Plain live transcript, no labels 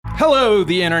Hello,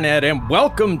 the internet, and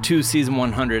welcome to season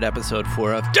 100, episode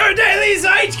 4 of Der Daily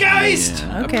Zeitgeist,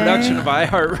 a production of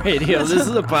iHeartRadio. This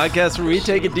is a podcast where we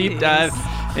take a deep dive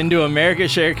into America's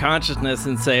shared consciousness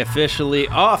and say officially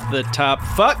off the top,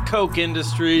 fuck Coke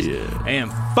Industries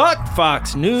and fuck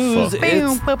Fox News.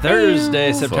 It's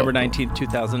Thursday, September 19th,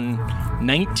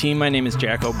 2019. My name is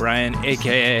Jack O'Brien,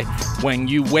 a.k.a. When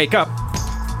You Wake Up.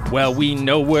 Well, we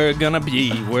know we're gonna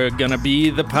be. We're gonna be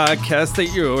the podcast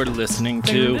that you're listening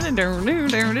to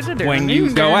when you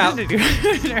go out.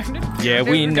 Yeah,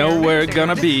 we know we're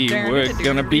gonna be. We're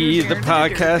gonna be the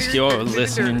podcast you're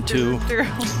listening to.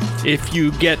 If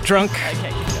you get drunk,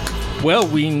 well,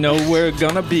 we know we're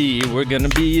gonna be. We're gonna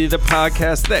be the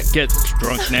podcast that gets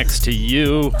drunk next to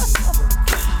you.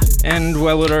 And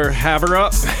well, it or have her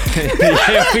up.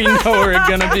 Yeah, we know we're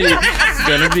gonna be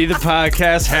the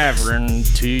podcast having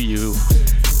to you.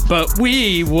 But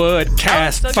we would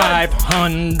cast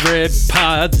 500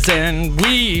 pods, and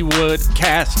we would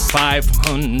cast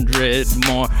 500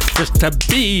 more just to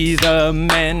be the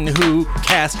men who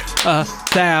cast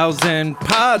 1,000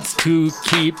 pods to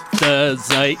keep the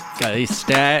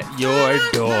zeitgeist at your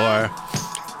door.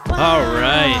 All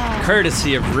right,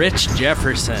 courtesy of Rich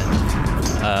Jefferson.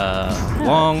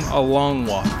 A long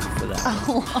walk for that.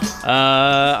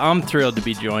 I'm thrilled to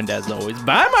be joined, as always,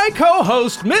 by my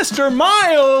co-host, Mr.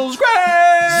 Miles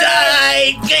Gray.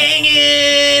 Zeitgang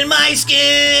in my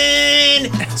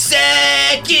skin,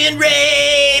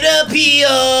 second-rate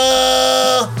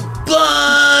appeal.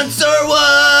 Blunts are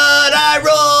what I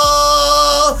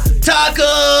roll.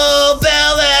 Taco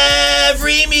Bell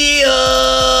every meal.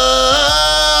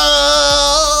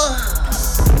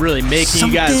 Really making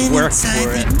you guys work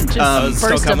for it. Just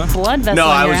burst a blood vessel No,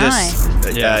 I was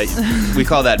in your just, we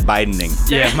call that bidening.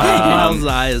 Yeah, Miles'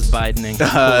 eye is bidening.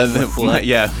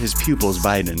 His pupils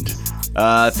bidened.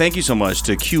 Thank you so much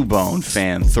to Cubone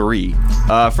Fan 3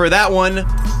 for that one.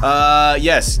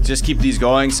 Yes, just keep these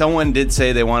going. Someone did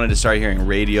say they wanted to start hearing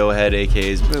Radiohead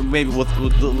AKs. Maybe we'll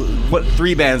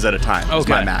 3 bands at a time. Is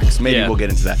my max. Maybe we'll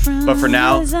get into that. But for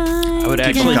now, I would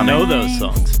actually know those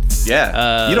songs.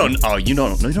 Yeah, you don't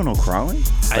know Crawling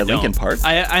by Linkin Park?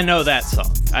 I know that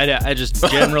song. I just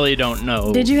generally don't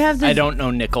know. Did you have I don't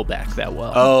know Nickelback that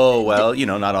well. Oh, well,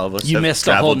 not all of us. You missed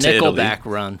a whole Nickelback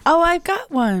run. Oh, I've got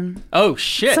one. Oh,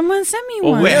 shit. Someone sent me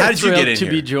one. Wait, how did you get in to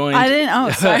here? Be joined. I didn't. Oh,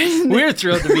 sorry. We're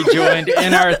thrilled to be joined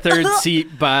in our third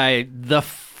seat by the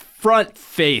front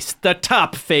face, the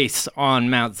top face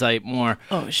on Mount Zeitmore.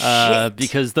 Oh, shit.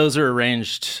 Because those are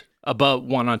arranged above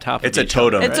one on top of It's a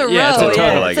totem. It's a row. Yeah, it's a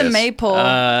totem, It's a maypole.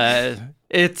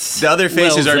 It's the other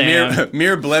faces are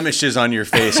mere blemishes on your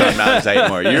face on Mount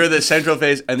Zeitmore. You're the central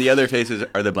face, and the other faces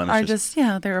are the blemishes.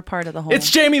 They're a part of the whole. It's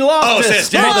Jamie Loftus. Oh, sis,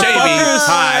 Jamie.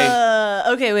 Hi.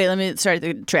 Okay, wait, let me start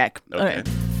the track. Okay.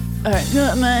 All right.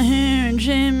 Cut my hair and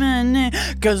shave my neck,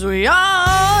 'cause we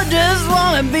all just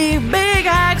wanna be big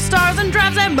hack stars and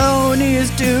drive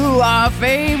Zambonis to our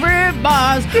favorite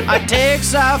bars. Our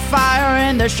takes are fire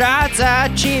and the shots are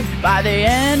cheap. By the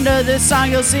end of this song,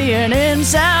 you'll see an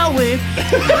incel weep.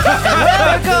 And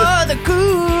we'll record the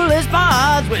coolest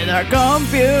pods with our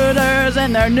computers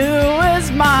and their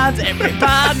newest mods. Every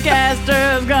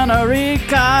podcaster's gonna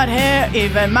recut hair,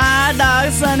 even my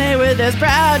dog Sonny with his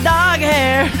proud dog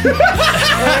hair.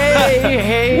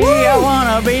 Hey, I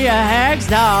wanna be a hack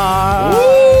star.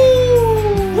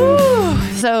 Woo.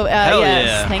 So,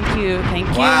 yes, thank you.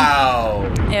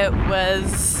 Wow. It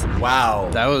was... Wow.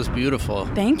 That was beautiful.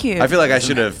 Thank you. I feel like I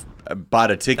should have bought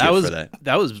a ticket for that.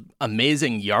 That was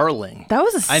amazing yarling. That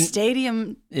was a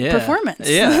stadium performance.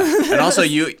 Yeah. And also,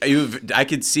 I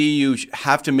could see you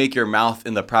have to make your mouth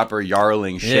in the proper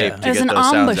yarling shape to There's get an those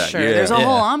sounds out. embouchure. There's a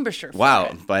whole embouchure.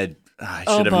 Wow. But I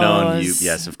should have known you.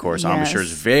 Yes, of course. Yes. Embouchure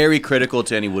is very critical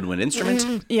to any woodwind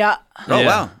instrument. Yeah. Oh,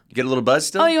 wow. You get a little buzz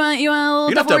still? Oh, you want a little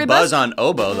You don't double have to buzz on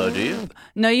oboe, though, do you?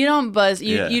 No, you don't buzz.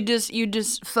 You Yeah. you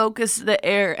just focus the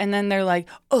air, and then they're like,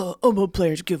 oh, oboe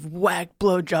players give whack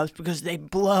blowjobs because they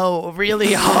blow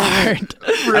really hard.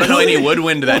 I don't know any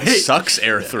woodwind that sucks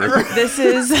air through. This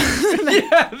is...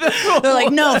 they're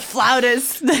like, no,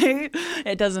 flautists.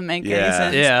 It doesn't make any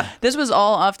sense. Yeah. This was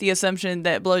all off the assumption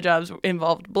that blowjobs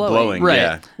involved blowing. Blowing. Right.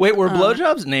 Yeah. Wait, were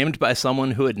blowjobs named by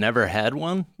someone who had never had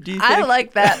one? Do you think? I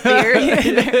like that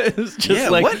theory. It's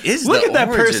just what is look the at that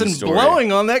origin person story?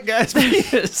 blowing on that guy's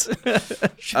penis.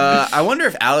 I wonder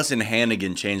if Allison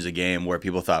Hannigan changed the game where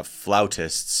people thought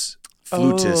flutists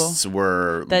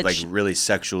were really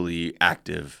sexually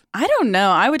active. I don't know.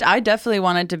 I definitely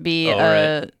wanted to be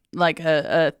a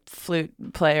flute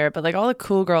player, but like all the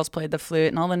cool girls played the flute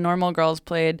and all the normal girls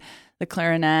played the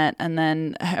clarinet, and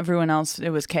then everyone else,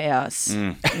 it was chaos.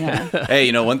 Yeah. Hey,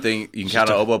 you know, one thing you can count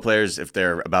on oboe players if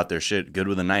they're about their shit, good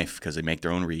with a knife because they make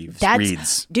their own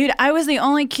reeds. Dude, I was the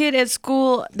only kid at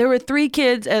school. There were 3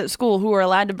 kids at school who were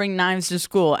allowed to bring knives to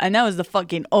school, and that was the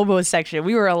fucking oboe section.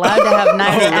 We were allowed to have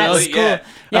knives at school.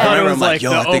 Yeah. I remember it was like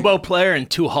the oboe player and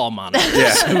 2 hall monitors.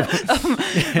 Yeah.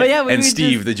 But yeah, and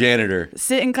Steve, the janitor.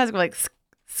 Sit in class, like,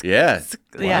 yeah.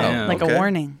 Yeah, like a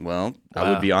warning. Well,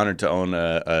 I would be honored to own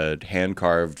a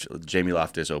hand-carved Jamie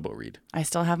Loftus oboe reed. I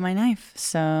still have my knife,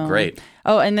 so... Great.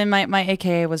 Oh, and then my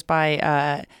AKA was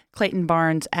by Clayton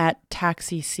Barnes at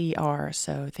Taxi CR,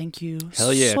 so thank you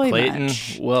Hell yeah, so Clayton.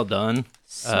 much. Well done.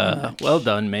 Well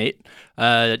done, mate.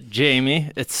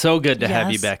 Jamie, it's so good to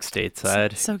have you back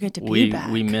stateside. So good to be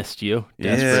back. We missed you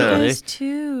desperately.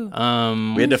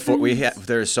 desperately. Too.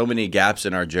 There are so many gaps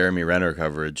in our Jeremy Renner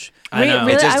coverage. I know.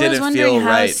 Really? It just I was didn't feel how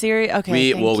right. Serious.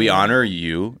 Okay. We honor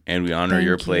you and we honor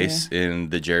your Thank place in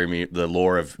the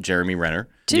lore of Jeremy Renner.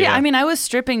 Dude, I mean, I was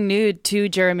stripping nude to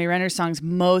Jeremy Renner songs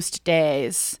most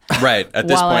days. Right. At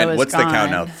this point, what's gone. the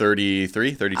count now?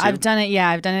 33, 32? I've done it. Yeah,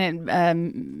 I've done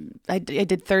it. I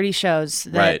did 30 shows.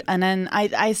 Right. And then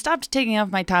I stopped taking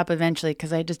off my top eventually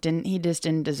because he just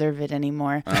didn't deserve it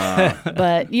anymore.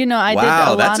 But, you know, I did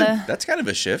a lot of... That's kind of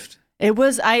a shift. It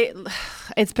was,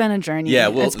 it's been a journey. Yeah,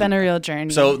 well, it's been a real journey.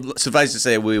 So suffice to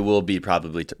say, we will be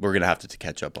we're going to have to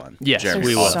catch up on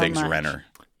Jeremy, all things Renner.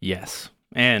 Yes.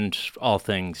 And all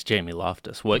things Jamie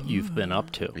Loftus, what you've been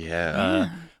up to. Yeah.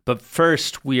 But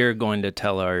first, we are going to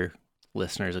tell our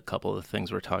listeners a couple of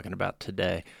things we're talking about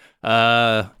today.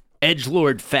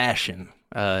 Edgelord fashion.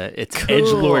 It's Cool.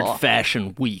 Edgelord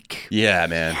Fashion Week. Yeah,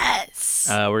 man. Yes.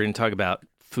 We're going to talk about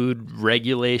food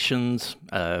regulations,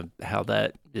 how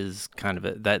that is kind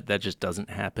of that just doesn't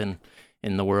happen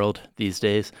in the world these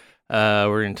days.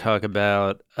 We're going to talk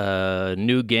about a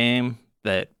new game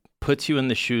that puts you in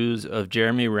the shoes of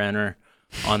Jeremy Renner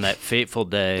on that fateful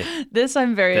day. This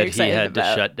I'm very excited about. That he had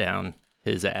about. to shut down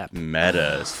his app.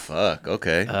 Meta as fuck.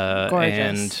 Okay. Gorgeous.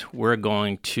 And we're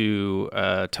going to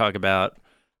talk about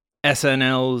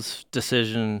SNL's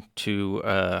decision to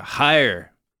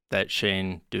hire that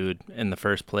Shane dude in the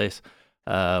first place.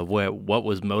 What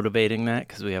was motivating that?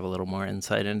 Because we have a little more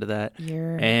insight into that.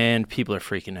 And people are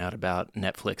freaking out about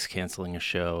Netflix canceling a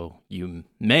show you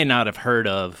may not have heard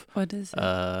of. What is it?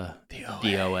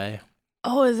 DOA.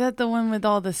 Oh, is that the one with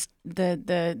all the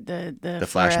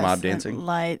flash mob dancing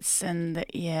lights and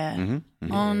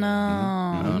Mm-hmm. Oh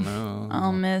no! Oh no!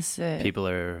 I'll miss it. People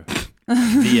are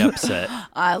upset.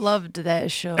 I loved that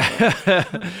show.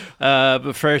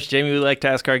 But first, Jamie, we like to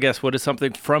ask our guests, what is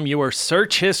something from your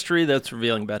search history that's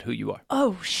revealing about who you are?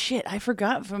 Oh shit! I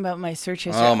forgot about my search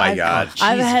history. Oh my god!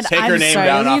 Take her name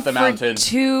down off the mountain.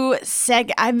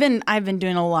 I've been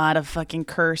doing a lot of fucking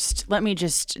cursed. Let me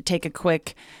just take a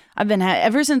quick. I've been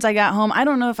ever since I got home. I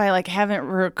don't know if I haven't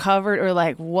recovered or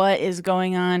what is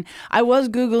going on. I was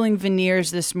Googling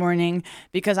veneers this morning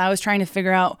because I was trying to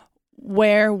figure out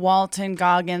where Walton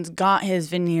Goggins got his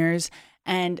veneers.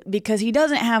 And because he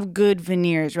doesn't have good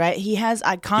veneers, right? He has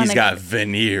iconic... He's got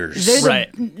veneers.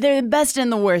 They're the best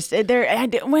and the worst.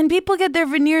 When people get their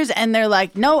veneers and they're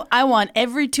like, no, I want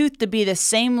every tooth to be the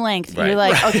same length. Right. You're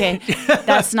like, okay,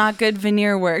 that's not good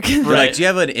veneer work. Right. Do you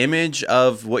have an image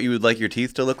of what you would like your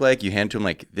teeth to look like? You hand to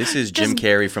him this is Jim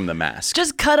Carrey from The Mask.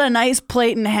 Just cut a nice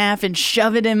plate in half and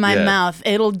shove it in my mouth.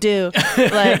 It'll do.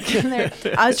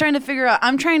 I'm trying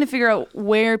to figure out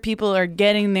where people are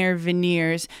getting their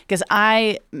veneers because I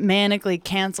manically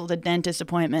canceled a dentist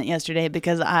appointment yesterday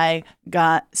because I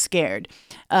got scared.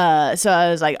 So I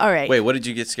was like, all right. Wait, what did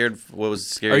you get scared? What was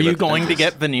scary? Are you going to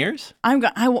get veneers?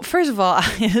 First of all,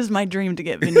 it is my dream to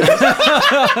get veneers.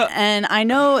 And I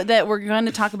know that we're going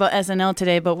to talk about SNL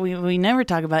today, but we never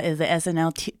talk about is the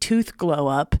SNL tooth glow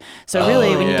up. So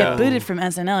really, when you get booted from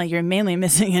SNL, you're mainly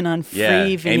missing in on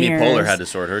free veneers. Amy Poehler had to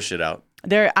sort her shit out.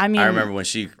 I remember when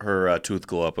her tooth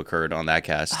glow up occurred on that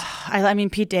cast. I mean,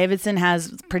 Pete Davidson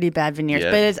has pretty bad veneers,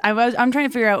 but I'm trying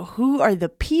to figure out who are the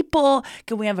people.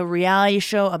 Can we have a reality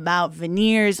show about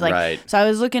veneers? Right. So I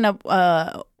was looking up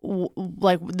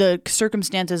the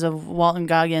circumstances of Walton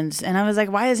Goggins, and I was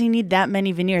like, why does he need that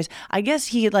many veneers? I guess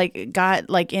he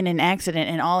got in an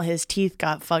accident and all his teeth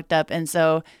got fucked up, and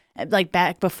so.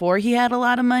 Back before he had a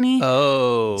lot of money.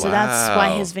 Oh, so that's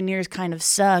why his veneers kind of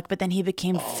suck. But then he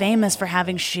became famous for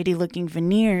having shitty looking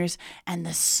veneers, and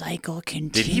the cycle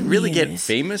continues. Did he really get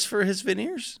famous for his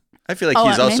veneers? I feel like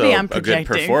he's also maybe I'm a good projecting.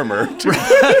 performer.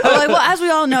 Well, as we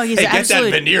all know, he's Hey, an get that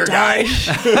absolute veneer guy.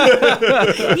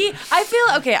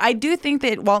 I do think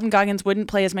that Walton Goggins wouldn't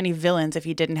play as many villains if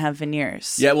he didn't have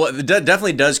veneers. Yeah, well, it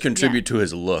definitely does contribute to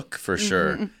his look, for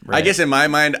sure. Right. I guess in my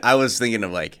mind, I was thinking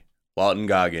of like Walton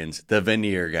Goggins, the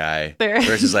veneer guy,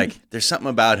 versus like there's something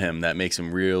about him that makes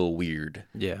him real weird.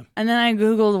 Yeah. And then I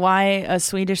Googled why a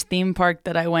Swedish theme park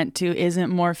that I went to isn't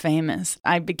more famous.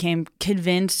 I became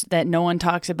convinced that no one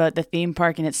talks about the theme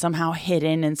park and it's somehow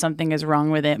hidden and something is wrong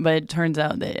with it. But it turns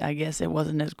out that I guess it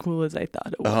wasn't as cool as I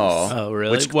thought it was. Oh,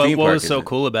 really? Which What theme was park so is it?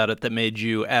 cool about it that made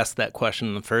you ask that question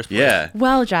in the first place? Yeah.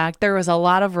 Well, Jack, there was a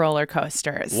lot of roller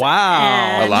coasters.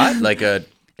 Wow. A lot? Like a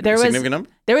There was significant number?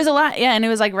 There was a lot, yeah, and it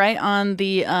was like right on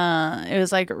the, it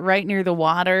was like right near the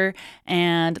water,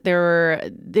 and there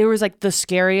was like the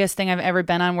scariest thing I've ever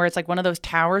been on, where it's like one of those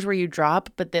towers where you drop,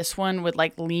 but this one would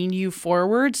like lean you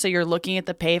forward, so you're looking at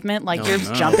the pavement like you're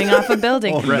jumping off a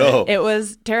building. No. It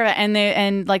was terrible,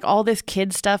 and like all this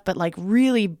kid stuff, but like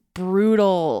really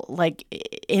brutal like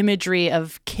imagery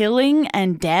of killing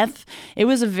and death. It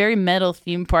was a very metal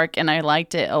theme park, and I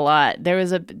liked it a lot.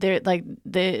 There's a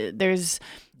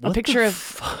picture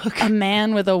of a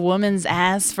man with a woman's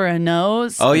ass for a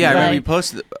nose. Oh, yeah. I remember Like, you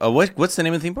posted. What's the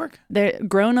name of the theme park?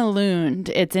 Gröna Lund.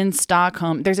 It's in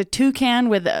Stockholm. There's a toucan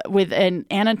with an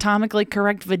anatomically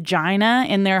correct vagina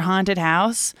in their haunted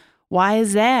house. Why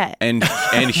is that? And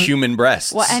human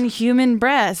breasts. Well, and human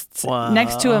breasts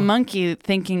next to a monkey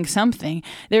thinking something.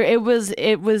 It was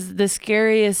the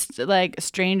scariest, like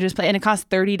strangest place, and it cost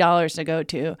 $30 to go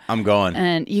to. I'm going.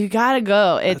 And you gotta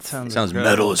go. It Sounds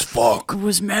metal as fuck. It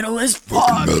was metal as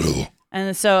fuck. Metal.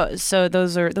 And so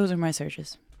those are my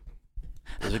searches.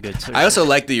 Those are good. I also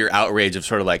like that your outrage of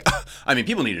sort of like, I mean,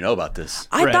 people need to know about this.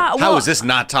 I thought, How is this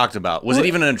not talked about? Was it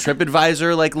even on a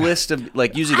TripAdvisor like list of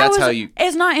like usually that's how you?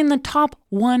 It's not in the top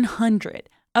 100.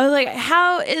 I was like,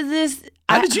 how is this?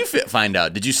 How did you find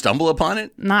out? Did you stumble upon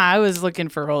it? Nah, I was looking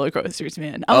for roller coasters,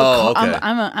 man. Okay.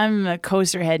 I'm a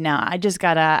coaster head now. I just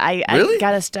gotta. Really? I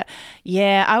gotta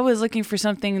Yeah, I was looking for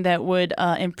something that would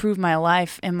improve my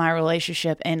life and my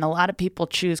relationship, and a lot of people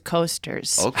choose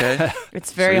coasters. Okay.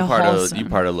 It's very so wholesome. you're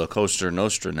part of La Costa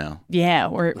Nostra now. Yeah,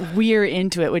 we're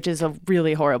into it, which is a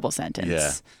really horrible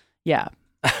sentence. Yeah.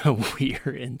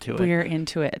 We're into it. We're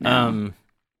into it now.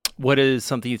 What is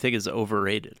something you think is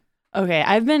overrated? Okay,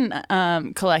 I've been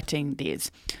collecting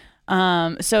these.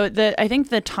 I think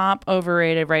the top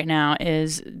overrated right now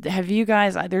is, have you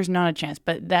guys, there's not a chance,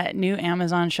 but that new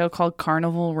Amazon show called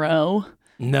Carnival Row?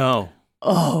 No.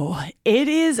 Oh, it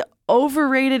is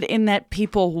overrated in that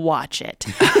people watch it.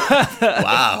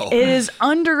 Wow. It is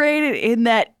underrated in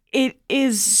that it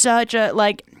is such a,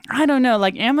 like, I don't know,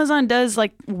 like Amazon does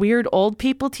like weird old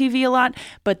people TV a lot,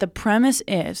 but the premise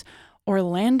is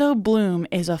Orlando Bloom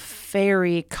is a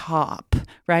fairy cop,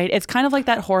 right? It's kind of like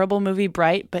that horrible movie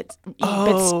Bright, but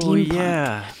steampunk.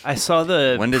 Yeah. I saw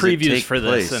the When does it previews take for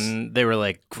place? this, and they were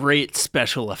like great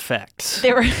special effects.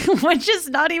 They were, which is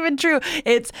not even true.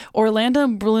 It's Orlando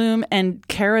Bloom and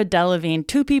Cara Delevingne,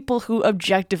 two people who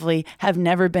objectively have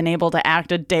never been able to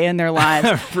act a day in their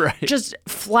lives. Right. Just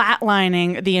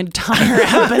flatlining the entire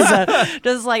episode,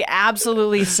 just like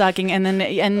absolutely sucking, and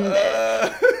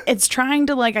it's trying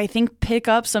to, like, I think pick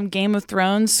up some Game of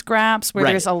Thrones scraps where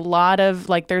Right. there's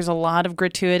a lot of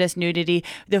gratuitous nudity.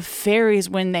 The fairies,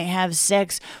 when they have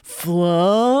sex,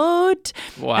 float.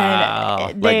 Wow.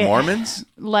 And Like Mormons?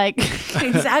 like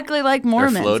exactly like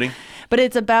Mormons. They're floating? But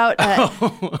it's about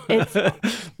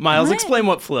Miles, What? explain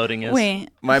what floating is. wait.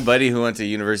 My buddy who went to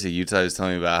University of Utah was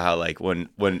telling me about how like when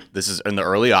this is in the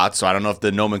early aughts, so I don't know if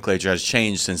the nomenclature has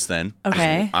changed since then.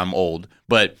 Okay. I'm old.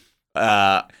 But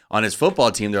on his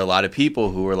football team, there are a lot of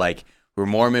people who were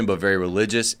Mormon but very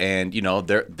religious, and you know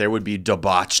there would be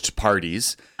debauched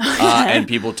parties, and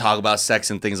people talk about sex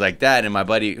and things like that. And my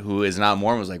buddy who is not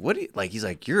Mormon was like, "What do you like?" He's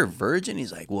like, "You're a virgin."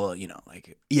 He's like, "Well, you know,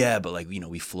 like yeah, but like you know,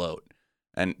 we float."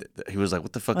 And he was like,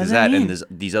 "What the fuck What is does that that?" mean? And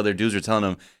these other dudes were telling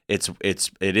him it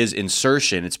is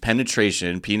insertion, it's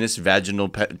penetration, penis vaginal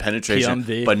penetration,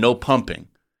 PMV. but no pumping.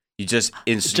 You just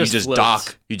floats.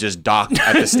 dock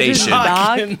at the station,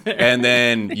 dock. and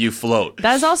then you float.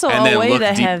 That's also And a then way look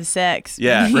to deep. have sex.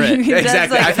 Yeah, right. That's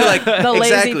Exactly. I feel like the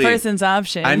lazy exactly. person's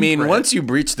option. I mean, once you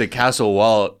breach the castle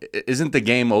wall, isn't the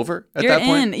game over at you're that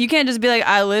point? in. You can't just be like,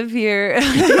 I live here.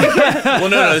 Well,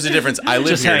 no, there's a difference. I live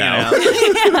Just here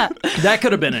hanging now. out. That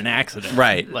could have been an accident.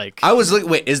 Right. Like, I was like,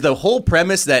 wait, is the whole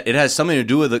premise that it has something to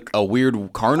do with a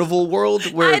weird carnival world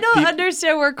where I don't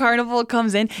understand where Carnival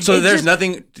comes in. So It's there's just-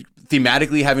 nothing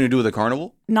thematically having to do with a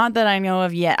carnival? Not that I know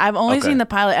of yet. I've only Okay. seen the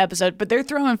pilot episode, but they're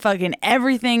throwing fucking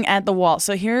everything at the wall.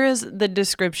 So here is the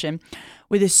description.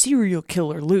 with a serial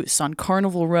killer loose on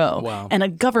Carnival Row and a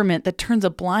government that turns a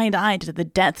blind eye to the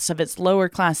deaths of its lower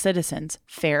class citizens,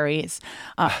 fairies.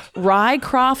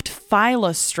 Rycroft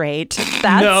Philostrate.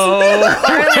 That's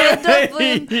Orlando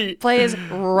Bloom plays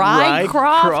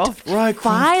Rycroft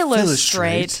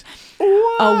Philostrate.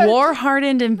 A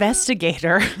war-hardened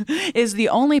investigator is the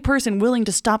only person willing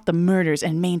to stop the murders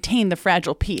and maintain the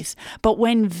fragile peace. But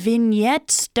when Vignette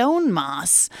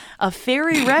Stonemoss, a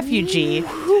fairy refugee,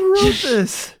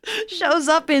 shows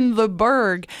up in the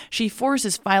burg, she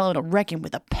forces Philo to reckon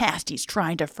with a past he's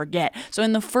trying to forget. So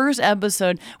in the first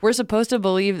episode, we're supposed to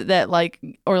believe that like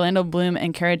Orlando Bloom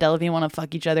and Cara Delevingne want to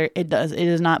fuck each other. It does. It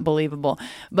is not believable.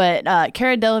 But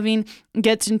Cara Delevingne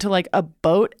gets into like a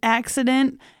boat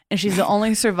accident, and she's the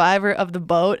only survivor of the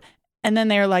boat. And then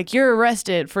they're like, you're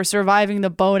arrested for surviving the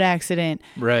boat accident.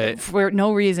 Right. For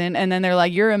no reason. And then they're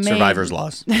like, you're a maid. Survivor's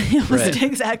loss. Right.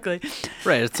 Exactly.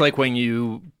 Right. It's like when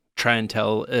you try and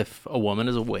tell if a woman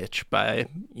is a witch by,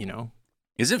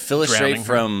 Is it Philostrate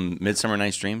from Midsummer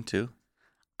Night's Dream, too?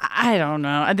 I don't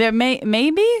know. There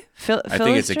maybe? I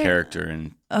think it's a character.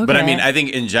 Okay. But I mean, I think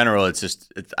in general, it's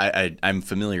just, I'm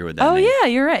familiar with that name. Yeah,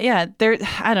 you're right. Yeah,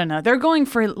 I don't know. They're going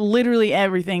for literally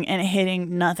everything and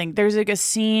hitting nothing. There's like a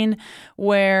scene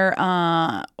where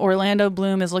Orlando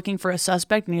Bloom is looking for a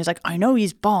suspect, and he's like, I know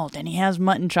he's bald and he has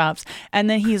mutton chops. And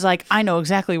then he's like, I know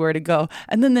exactly where to go.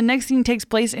 And then the next scene takes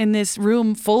place in this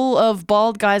room full of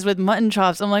bald guys with mutton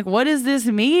chops. I'm like, what is this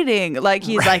meeting? Like,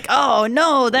 he's like, oh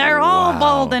no, they're all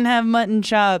bald and have mutton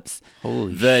chops.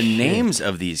 Holy The shit. names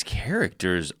of these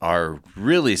characters are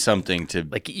really something to...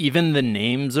 Like, even the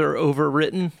names are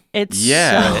overwritten. It's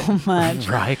so much.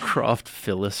 Rycroft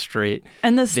Philostrate.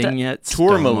 And the Vignette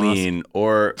Tourmaline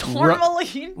or...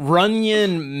 Tourmaline?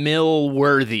 Runyon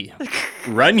Millworthy.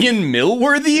 Runyon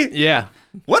Millworthy? Yeah.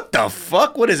 What the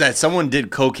fuck? What is that? Someone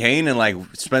did cocaine and like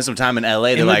spent some time in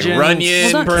LA. They're like Imogen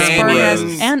Runyon,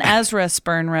 Spurnrose. And Ezra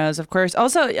Spurnrose, of course.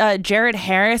 Also, Jared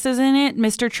Harris is in it.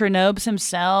 Mr. Chernobs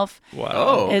himself. Wow.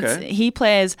 Oh, okay. He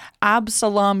plays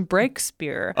Absalom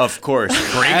Breakspear. Of course.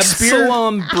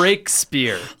 Absalom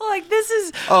Breakspear. Like, this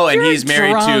is... Oh, and you're he's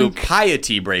married drunk. to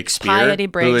Piety Breakspear. Piety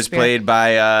Who is Breakspear. played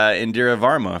by Indira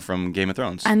Varma from Game of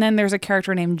Thrones. And then there's a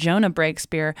character named Jonah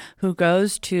Breakspear who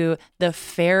goes to the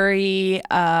fairy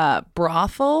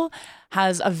brothel,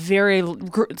 has a very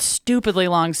stupidly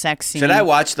long sex scene. Should I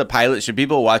watch the pilot? Should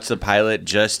people watch the pilot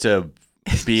just to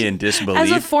be in disbelief?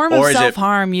 As a form of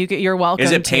self-harm, you're welcome to.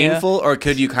 Is it painful, or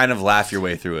could you kind of laugh your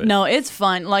way through it? No, it's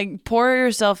fun. Like, pour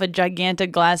yourself a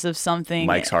gigantic glass of something.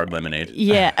 Mike's Hard Lemonade.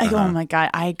 Yeah. Oh my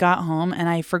God. I got home and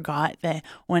I forgot that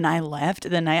when I left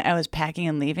the night I was packing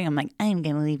and leaving, I'm like, I'm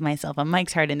going to leave myself a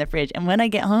Mike's Hard in the fridge. And when I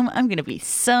get home, I'm going to be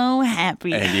so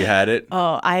happy. And you had it?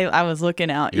 Oh, I was looking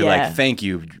out. You're like, thank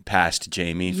you, past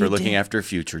Jamie, for looking after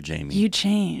future Jamie. You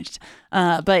changed.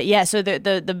 But yeah, so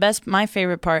the best, my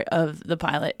favorite part of the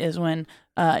pilot is when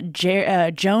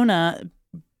Jonah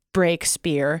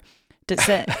Breakspear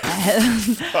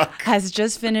has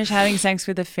just finished having sex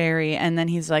with a fairy, and then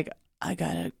he's like, I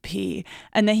gotta pee.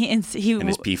 And then and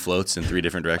his pee floats in 3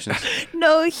 different directions?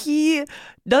 No, he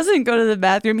doesn't go to the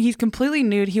bathroom. He's completely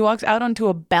nude. He walks out onto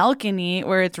a balcony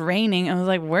where it's raining. I was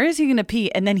like, where is he gonna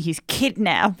pee? And then he's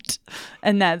kidnapped.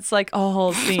 And that's like a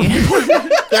whole scene.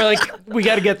 They're like, we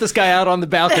got to get this guy out on the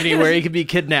balcony where he could be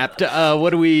kidnapped. What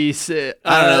do we say?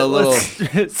 I don't know,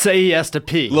 let's say he has to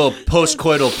pee. Little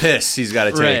post-coital piss he's got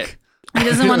to take. Right. He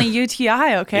doesn't want a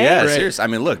UTI, okay? Yeah, Right. seriously. I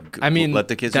mean, look. Let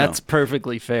the kids that's know.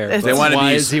 perfectly fair. If But they wanna why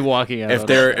be- is he walking out? If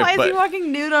they're, Why is but- he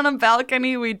walking nude on a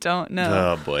balcony? We don't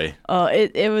know. Oh boy. Oh,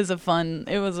 it was a fun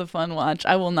watch.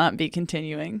 I will not be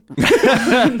continuing.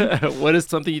 What is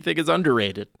something you think is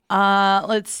underrated?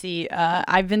 Let's see.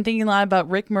 I've been thinking a lot about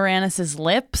Rick Moranis'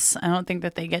 lips. I don't think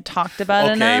that they get talked about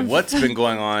Okay, enough. what's been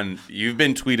going on? You've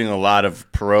been tweeting a lot of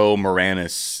pro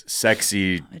Moranis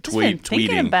sexy I've just been thinking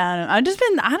tweeting. about him.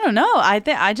 I don't know.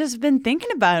 I just been thinking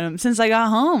about him since I got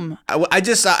home. I'm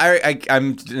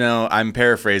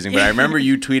paraphrasing, but I remember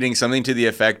you tweeting something to the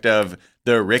effect of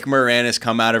the Rick Moranis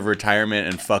come out of retirement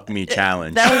and fuck me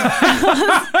challenge.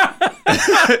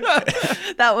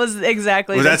 That was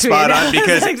exactly. Was the that tweet. spot on?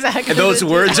 Because exactly those the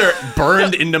words are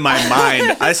burned into my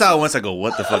mind. I saw it once. I go,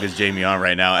 "What the fuck is Jamie on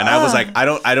right now?" And I was like, "I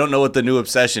don't know what the new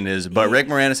obsession is." But Rick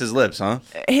Moranis' lips, huh?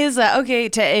 His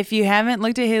if you haven't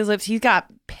looked at his lips, he's got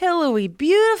pillowy,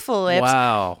 beautiful lips.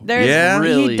 Wow. Yeah?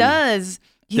 Really? He does.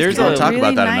 There's got a- talk really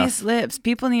about that nice lips.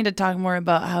 People need to talk more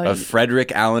about how Of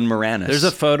Frederick Allen Moranis. There's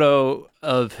a photo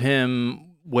of him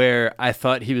where I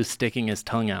thought he was sticking his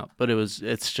tongue out, but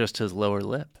it's just his lower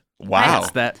lip. Wow.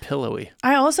 It's that pillowy.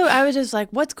 I was just like,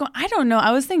 I don't know.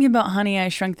 I was thinking about Honey, I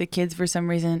Shrunk the Kids for some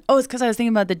reason. Oh, it's because I was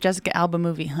thinking about the Jessica Alba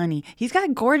movie, Honey. He's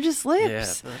got gorgeous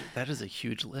lips. Yeah, that is a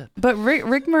huge lip. But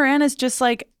Rick Moranis just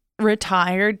like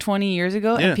retired 20 years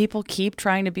ago, and people keep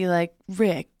trying to be like,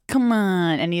 Rick, come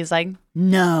on. And he's like,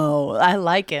 no, I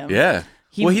like him. Yeah.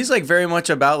 He's like very much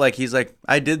about like, he's like,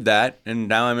 I did that and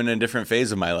now I'm in a different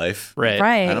phase of my life. Right.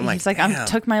 And I'm like, he's like, I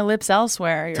took my lips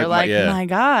elselsewhere. You're like, my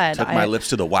God. Took my lips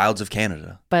to the wilds of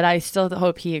Canada. But I still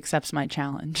hope he accepts my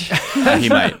challenge. He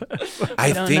might.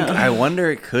 I know.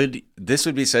 wonder, this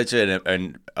would be such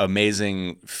an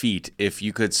amazing feat if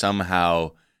you could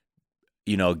somehow,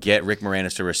 get Rick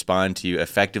Moranis to respond to you,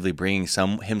 effectively bringing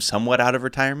him somewhat out of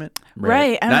retirement.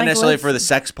 Right. Not necessarily for the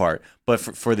sex part, but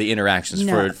for the interactions,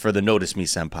 for the notice me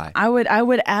senpai. I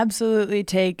would absolutely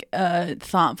take a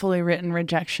thoughtfully written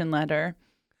rejection letter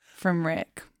from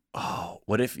Rick. Oh,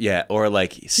 what if, or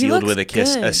like sealed with a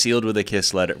kiss, good. a sealed with a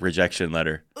kiss letter, rejection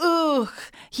letter. Ooh,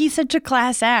 he's such a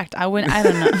class act. I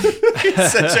don't know.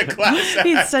 He's such a class act.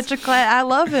 He's such a class. I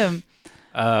love him.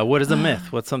 What is a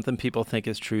myth? What's something people think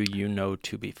is true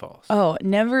to be false? Oh,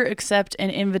 never accept an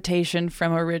invitation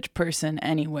from a rich person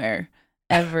anywhere.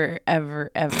 Ever, ever,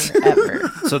 ever,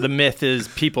 ever. So the myth is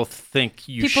people think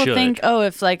you should. People think,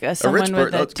 if like someone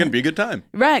with it's going to be a good time.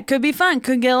 Right, could be fun.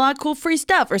 Could get a lot of cool free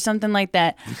stuff or something like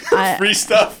that. Free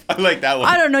stuff? I like that one.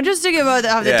 I don't know, just to give off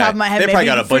the top of my head. They probably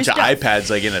maybe got a bunch of stuff. iPads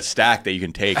like in a stack that you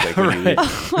can take like when you leave.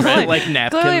 Right, like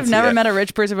napkins. Clearly, I've never met a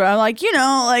rich person, but I'm like,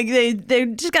 they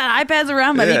just got iPads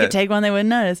around. Maybe you could take one, they wouldn't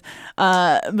notice.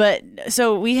 But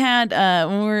so we had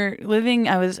when we were living,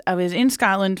 I was in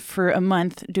Scotland for a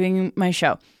month doing my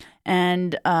show,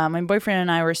 and my boyfriend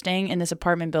and I were staying in this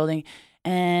apartment building,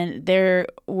 and there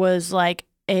was like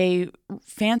a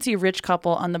fancy rich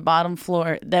couple on the bottom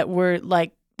floor that were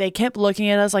like. They kept looking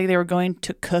at us like they were going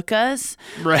to cook us.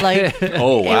 Right. Like,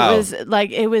 oh wow!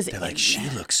 It was. They're like, she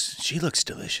looks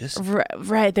delicious.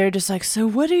 Right. They're just like, so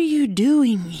what are you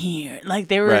doing here? Like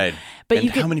they were. Right. But and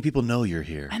how many people know you're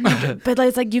here? But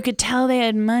it's like you could tell they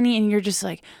had money, and you're just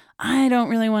like, I don't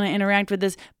really want to interact with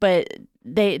this. But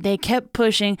they kept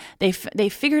pushing. They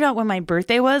figured out when my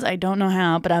birthday was. I don't know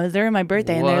how, but I was there on my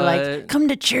birthday, and they're like, come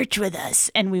to church with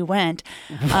us, and we went.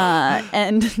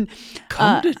 And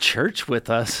come to church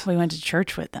with us. We went to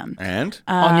church with them. And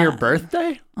on your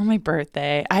birthday? On my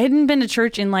birthday, I hadn't been to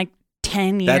church in like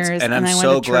 10 years, and I'm I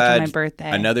so went to church glad on my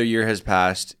birthday. Another year has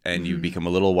passed, and you've become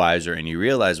a little wiser, and you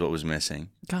realize what was missing.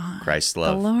 God, Christ's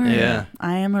love. The Lord. Yeah.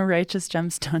 I am a righteous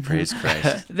gemstone. Praise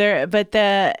Christ.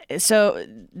 So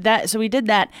we did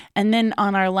that, and then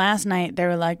on our last night, they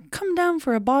were like, "Come down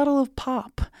for a bottle of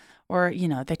pop," or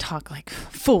they talk like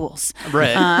fools.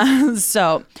 Right.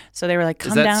 So they were like,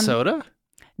 "Come down." Is that soda?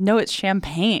 No, it's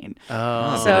champagne.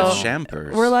 Oh, so it's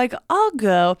champers. We're like, I'll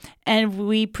go. And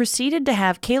we proceeded to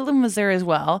have, Caitlin was there as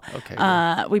well. Okay.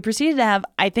 We proceeded to have,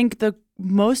 I think, the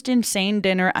most insane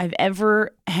dinner I've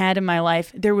ever had in my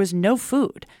life. There was no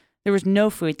food. There was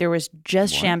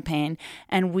just champagne.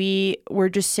 And we were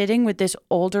just sitting with this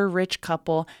older rich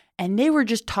couple, and they were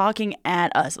just talking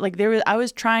at us. Like I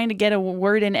was trying to get a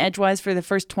word in edgewise for the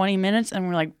first 20 minutes, and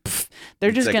we're like,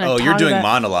 they're just going to talk. Oh, you're doing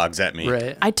monologues at me.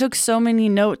 Right. I took so many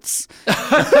notes. While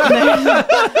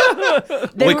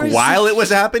it was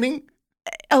happening?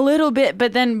 A little bit,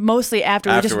 but then mostly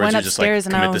after. We just went upstairs,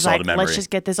 and I was like, let's just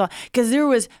get this all. Because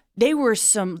they were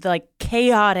some like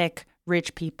chaotic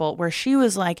rich people where she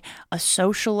was like a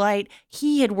socialite.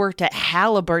 He had worked at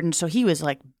Halliburton, so he was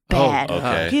like bad. Oh,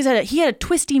 okay. He had a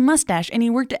twisty mustache, and he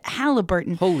worked at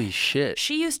Halliburton. Holy shit.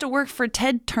 She used to work for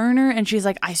Ted Turner, and she's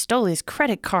like, I stole his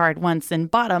credit card once and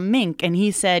bought a mink, and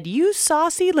he said, you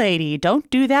saucy lady, don't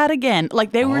do that again.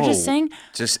 Like they were just saying.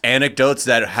 Just anecdotes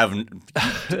that have,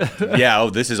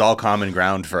 this is all common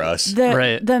ground for us.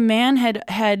 The man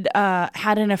had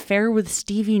an affair with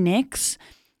Stevie Nicks,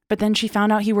 but then she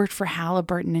found out he worked for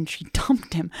Halliburton, and she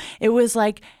dumped him. It was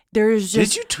like, there's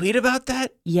just... Did you tweet about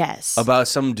that? Yes. About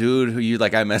some dude who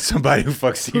I met somebody who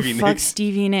fucked Stevie Nicks. Fucked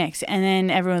Stevie Nicks. And then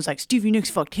everyone's like, Stevie Nicks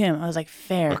fucked him. I was like,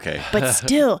 fair. Okay. But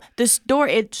still, the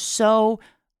story, it's so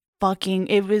fucking...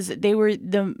 he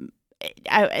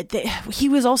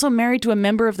was also married to a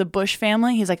member of the Bush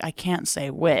family. He's like, I can't say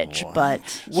which, but...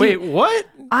 Wait, what?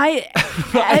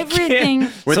 Everything...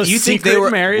 Do you think they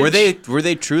were marriage? Were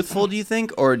they truthful, do you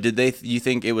think? Or you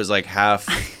think it was like half...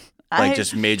 Like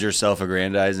just major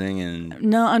self-aggrandizing and...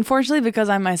 No, unfortunately, because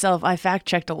I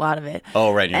fact-checked a lot of it.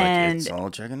 Oh, right. You're and like, it's all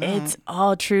checking out. It's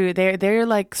all true. They're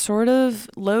like sort of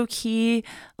low-key,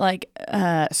 like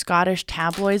Scottish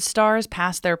tabloid stars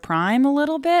past their prime a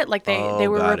little bit. Like they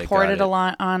were reported a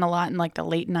lot in like the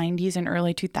late 90s and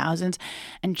early 2000s.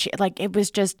 And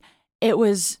it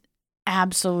was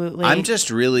absolutely... I'm just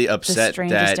really upset the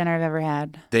strangest that dinner I've ever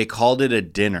had. they called it a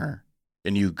dinner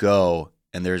and you go...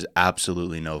 and there's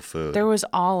absolutely no food. There was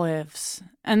olives,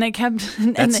 and they kept.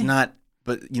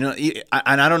 But you know,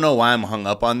 and I don't know why I'm hung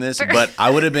up on this, but I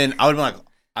would have been like,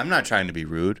 I'm not trying to be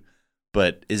rude,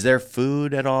 but is there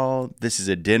food at all? This is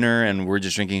a dinner, and we're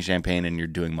just drinking champagne, and you're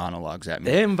doing monologues at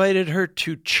me. They invited her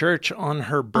to church on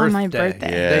her birthday. On my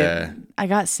birthday. Yeah. I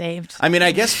got saved. I mean,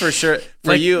 I guess for sure,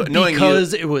 for you, knowing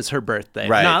because it was her birthday,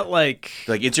 right? Not like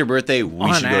it's your birthday,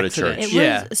 we should go to church.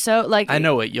 It was so like I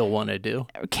know what you'll want to do.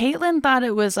 Caitlin thought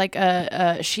it was like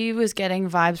she was getting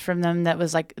vibes from them that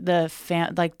was like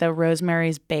the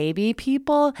Rosemary's Baby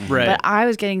people, right? But I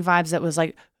was getting vibes that was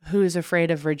like, Who's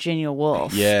Afraid of Virginia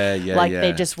Woolf? Yeah.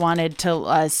 They just wanted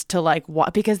us to like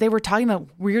because they were talking about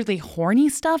weirdly horny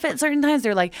stuff at certain times.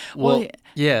 They're like,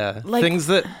 things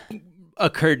that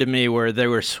occurred to me where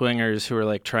there were swingers who were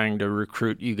like trying to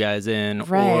recruit you guys in,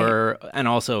 right. and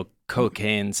also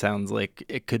cocaine sounds like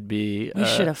it could be. We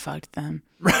should have fucked them.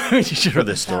 For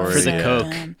the story. For the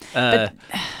coke.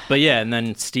 But yeah, and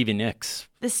then Stevie Nicks.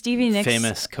 The Stevie Nicks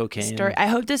famous cocaine story. I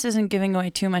hope this isn't giving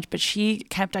away too much, but she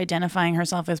kept identifying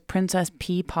herself as Princess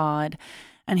Peapod.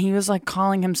 And he was like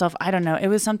calling himself, I don't know, it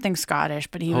was something Scottish,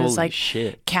 but he was like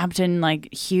Captain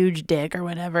like Huge Dick or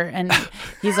whatever. And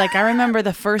he's like, I remember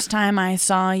the first time I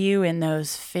saw you in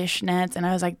those fishnets, and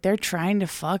I was like, they're trying to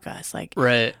fuck us. Like,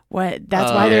 right. What?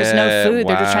 That's why there's no food.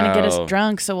 Wow. They're just trying to get us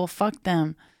drunk, so we'll fuck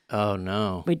them. Oh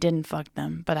no. We didn't fuck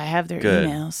them, but I have their Good.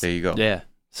 emails. There you go. Yeah.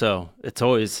 So it's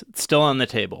always still on the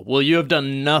table. Well, you have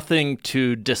done nothing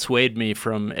to dissuade me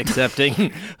from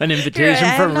accepting an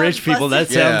invitation from rich people. That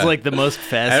sounds like the most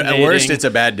fascinating. At worst, it's a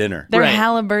bad dinner. They're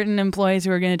Halliburton employees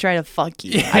who are going to try to fuck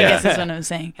you. I guess that's what I'm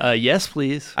saying. Yes,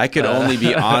 please. I could only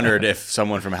be honored if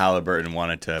someone from Halliburton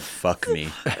wanted to fuck me.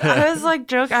 I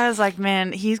was like,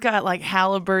 man, he's got like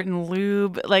Halliburton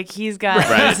lube. Like he's got,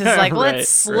 this is like, let's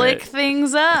slick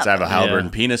things up. Let's have a Halliburton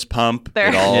penis pump.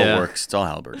 It all works. It's all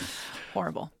Halliburton.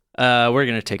 Horrible. We're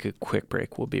going to take a quick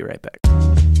break. We'll be right back.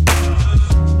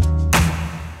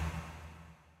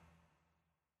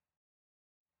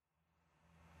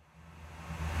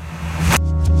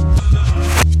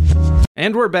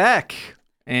 And we're back.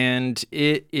 And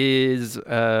it is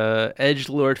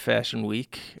Edgelord Fashion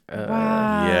Week.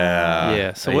 Wow.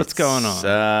 Yeah. So what's going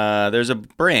on? There's a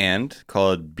brand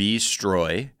called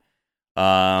Be-Stroy.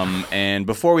 And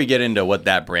before we get into what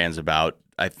that brand's about,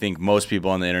 I think most people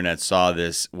on the internet saw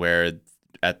this where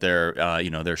at their,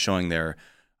 they're showing their,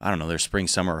 their spring,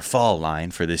 summer, or fall line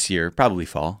for this year, probably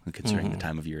fall, considering the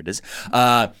time of year it is.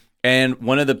 And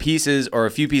one of the pieces, or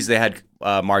a few pieces they had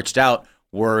marched out,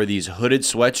 were these hooded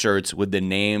sweatshirts with the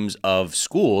names of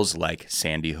schools like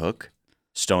Sandy Hook,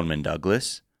 Stoneman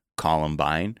Douglas,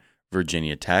 Columbine,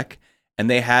 Virginia Tech, and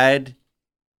they had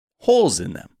holes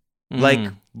in them,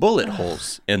 like bullet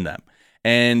holes in them.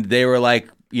 And they were like,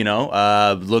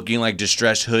 looking like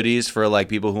distressed hoodies for like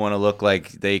people who want to look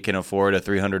like they can afford a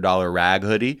 $300 rag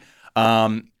hoodie.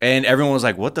 And everyone was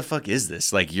like, what the fuck is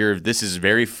this? Like, this is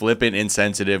very flippant,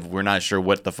 insensitive. We're not sure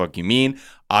what the fuck you mean.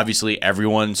 Obviously,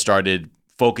 everyone started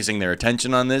focusing their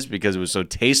attention on this because it was so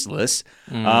tasteless.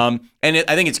 I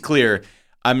think it's clear.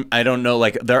 I don't know,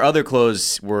 like their other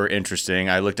clothes were interesting.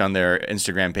 I looked on their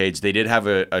Instagram page. They did have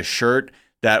a shirt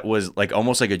that was like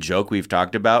almost like a joke we've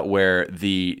talked about where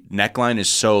the neckline is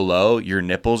so low, your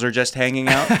nipples are just hanging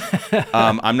out.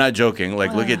 I'm not joking.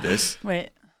 Like, look at this. Wait.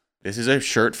 This is a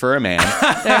shirt for a man.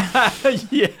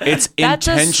 Yeah. It's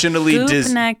intentionally That's a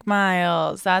scoop neck,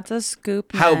 Miles. That's a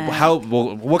scoop neck.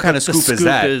 What kind of scoop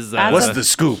is that? What's the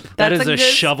scoop? That is a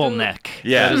shovel neck.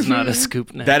 Yeah. That is not a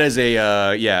scoop neck. That is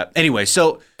Anyway,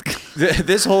 so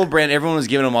this whole brand, everyone was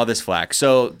giving them all this flack.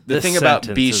 So the thing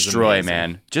about Be-Stroy,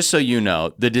 man, just so you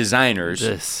know, the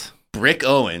designers, Brick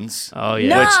Owens,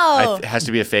 which has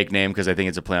to be a fake name because I think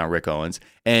it's a play on Rick Owens,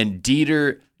 and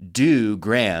Dieter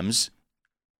Grams.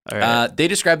 Right. They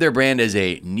describe their brand as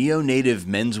a neo-native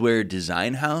menswear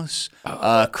design house,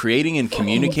 creating and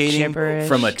communicating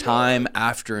from a time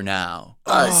after now.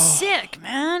 Sick,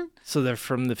 man. So they're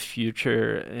from the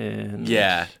future, and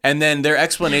and then their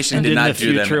explanation did not do them.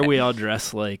 In the future, we all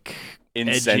dress like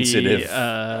insensitive,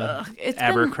 edgy,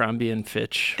 Abercrombie and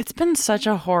Fitch. It's been such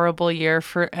a horrible year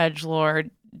for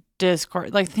edgelord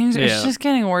discourse. Like things, it's just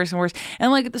getting worse and worse.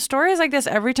 And like the stories like this,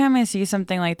 every time I see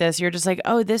something like this, you're just like,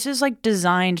 oh, this is like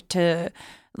designed to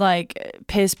like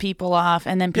piss people off,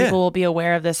 and then people will be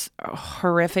aware of this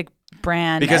horrific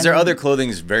brand because their other clothing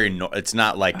is it's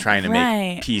not like trying to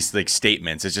make like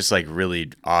statements. It's just like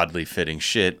really oddly fitting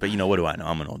shit. But what do I know?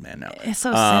 I'm an old man now. It's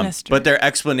so sinister. But their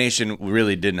explanation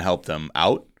really didn't help them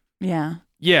out.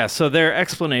 Yeah, so their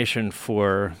explanation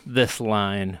for this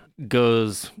line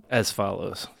goes as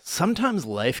follows. Sometimes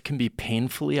life can be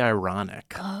painfully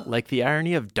ironic, like the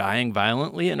irony of dying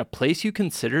violently in a place you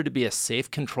consider to be a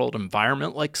safe, controlled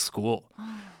environment like school.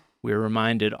 We're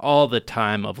reminded all the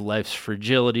time of life's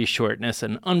fragility, shortness,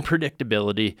 and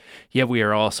unpredictability, yet we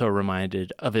are also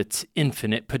reminded of its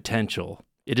infinite potential.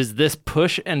 It is this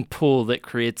push and pull that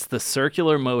creates the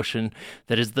circular motion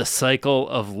that is the cycle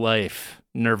of life.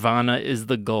 Nirvana is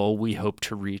the goal we hope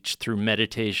to reach through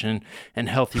meditation and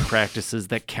healthy practices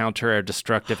that counter our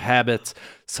destructive habits.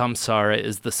 Samsara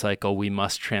is the cycle we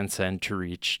must transcend to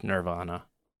reach nirvana.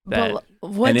 And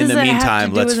in the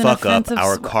meantime, let's fuck up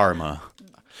our karma.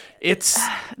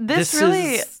 This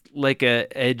is like a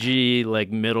edgy,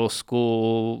 like middle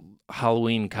school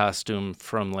Halloween costume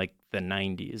from like the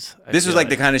 90s. This was like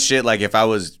the kind of shit, like if I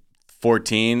was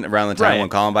 14 around the time when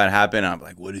Columbine happened, I'm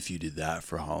like, what if you did that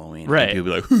for Halloween? Right. And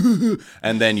people would be like,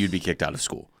 and then you'd be kicked out of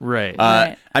school. Right.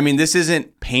 I mean, this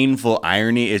isn't painful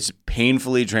irony. It's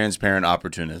painfully transparent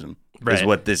opportunism is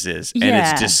what this is. And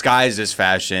it's disguised as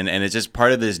fashion. And it's just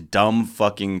part of this dumb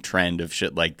fucking trend of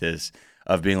shit like this,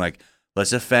 of being like,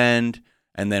 let's offend,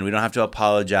 and then we don't have to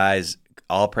apologize.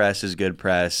 All press is good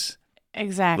press.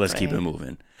 Exactly. Let's keep it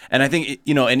moving. And I think,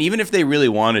 and even if they really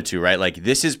wanted to, right, like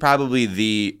this is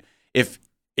probably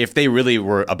if they really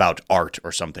were about art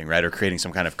or something, right, or creating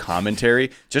some kind of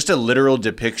commentary, just a literal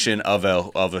depiction of a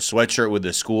sweatshirt with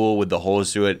the school with the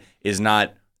holes through it is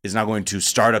not going to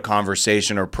start a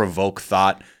conversation or provoke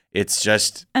thought. It's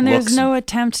just there's no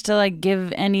attempt to like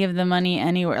give any of the money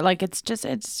anywhere. Like it's just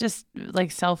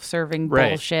like self-serving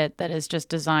bullshit that is just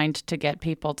designed to get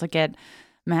people to get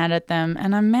mad at them.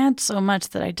 And I'm mad so much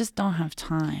that I just don't have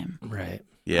time. Right.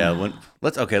 Yeah.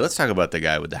 Let's talk about the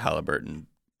guy with the Halliburton.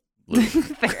 I'm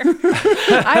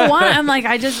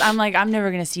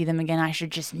never gonna see them again. I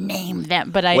should just name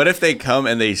them. But what if they come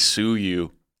and they sue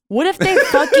you? What if they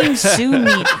fucking sue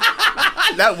me?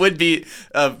 That would be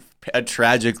a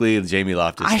tragically Jamie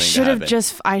Loftus thing. I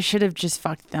should have just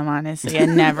fucked them, honestly,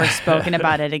 and never spoken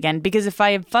about it again. Because if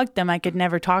I had fucked them, I could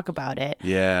never talk about it.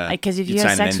 Yeah. Because if you'd you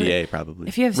have sign sex an NDA, with, probably.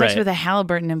 if you have sex with a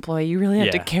Halliburton employee, you really have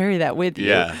to carry that with you.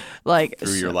 Yeah. Like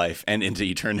through your life and into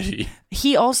eternity.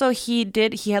 He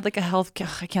had like a health.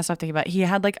 I can't stop thinking about it.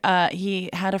 He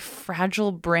had a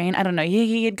fragile brain. I don't know.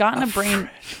 He had gotten a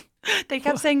brain. They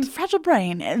kept saying fragile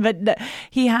brain, but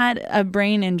he had a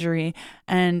brain injury,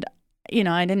 and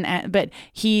I didn't, but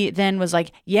he then was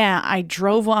like, yeah, I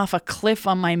drove off a cliff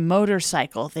on my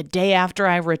motorcycle the day after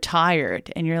I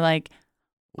retired. And you're like,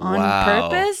 on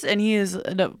purpose? And he was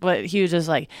just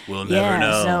like, we'll never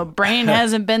know. So brain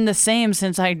hasn't been the same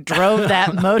since I drove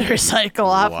that motorcycle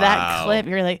off that cliff.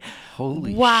 You're like,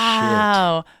 holy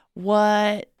shit.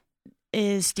 What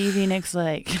is Stevie Nicks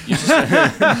like?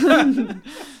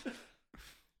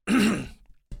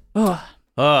 I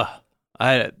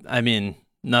mean,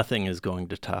 nothing is going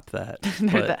to top that.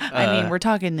 But, we're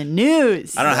talking the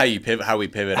news. I don't know how we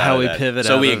pivot out of that.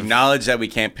 So we acknowledge that we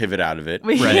can't pivot out of it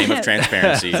in the name of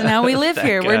transparency. So now we live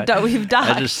here. We've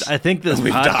docked. I think this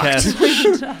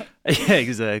podcast... Yeah,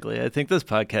 exactly. I think this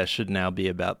podcast should now be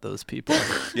about those people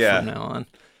from now on.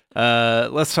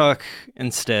 Let's talk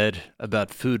instead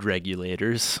about food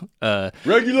regulators.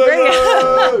 Regulators!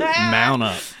 Mount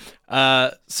up.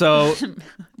 So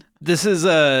this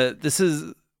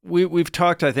is we've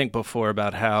talked, I think, before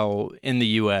about how in the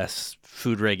U.S.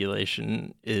 food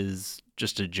regulation is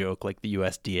just a joke, like the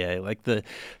USDA, like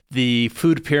the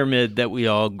food pyramid that we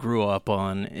all grew up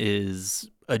on is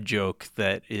a joke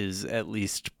that is at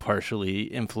least partially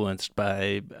influenced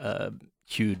by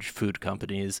huge food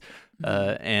companies.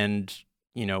 And,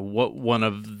 what one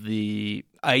of the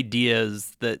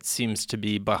ideas that seems to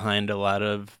be behind a lot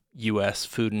of U.S.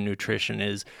 food and nutrition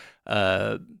is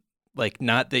like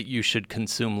not that you should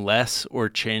consume less or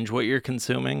change what you're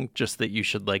consuming, just that you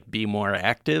should like be more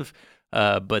active.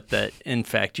 But that in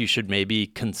fact you should maybe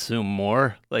consume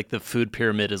more. Like the food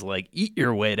pyramid is like eat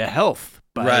your way to health,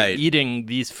 by Right. eating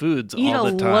these foods Eat all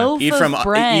a the time. loaf Eat of from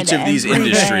bread each of these every day.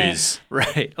 industries.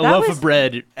 Right. A That loaf was- of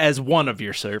bread as one of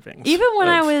your servings. Even when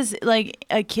I of- was like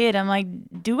a kid, I'm like,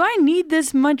 do I need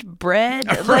this much bread?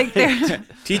 Like they're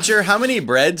Teacher, how many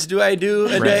breads do I do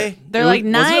a day? they're It like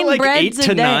was- wasn't it 9 like breads 8 a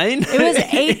to day. 9? It was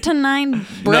 8 to 9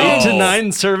 breads. 8 to 9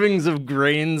 servings of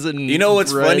grains and You know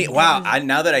what's bread. funny? Wow,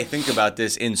 now that I think about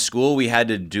this, in school we had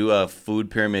to do a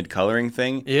food pyramid coloring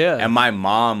thing. Yeah. And my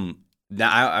mom,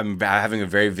 now I'm having a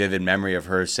very vivid memory of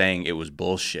her saying it was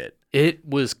bullshit. It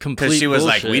was complete Because she was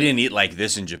bullshit. like, we didn't eat like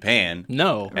this in Japan.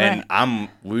 No. And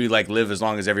we like live as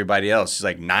long as everybody else. She's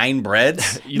like, 9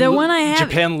 breads? You The li- one I have-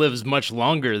 Japan lives much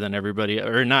longer than everybody,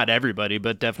 or not everybody,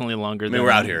 but definitely longer than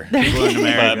we're out here. people in But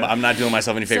America. I'm not doing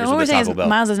myself any favors what we're with this saying Taco is Bell.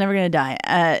 Miles is never gonna die.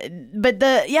 But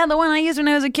the one I used when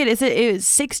I was a kid, it was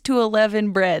 6 to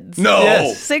 11 breads. No.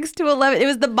 Yes. 6 to 11. It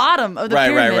was the bottom of the Right.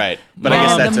 pyramid. But Wow,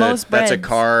 I the guess most that's a breads.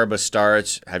 carb, a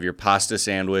starch, have your pasta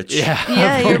sandwich. yeah.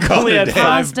 Yeah, I've your only had 5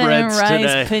 pasta and breads rice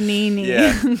today. panini.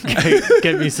 Yeah.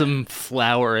 Get me some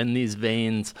flour in these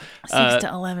veins. 6 to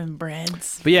 11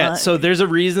 breads. But yeah, so there's a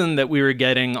reason that we were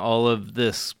getting all of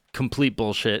this complete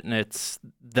bullshit, and it's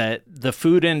that the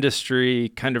food industry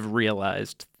kind of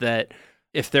realized that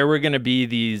if there were going to be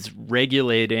these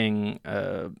regulating,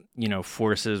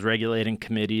 forces, regulating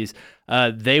committees,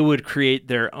 they would create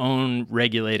their own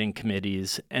regulating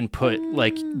committees and put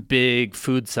like big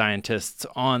food scientists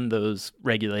on those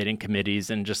regulating committees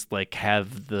and just like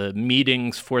have the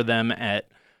meetings for them at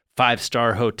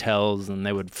 5-star hotels, and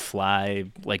they would fly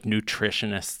like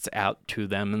nutritionists out to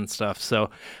them and stuff. So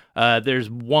there's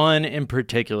one in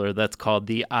particular that's called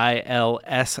the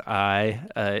ILSI.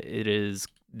 It is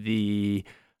the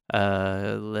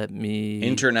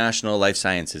International Life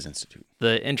Sciences Institute.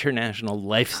 the International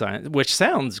Life Science, which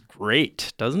sounds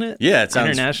great, doesn't it? Yeah, it sounds-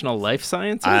 International Life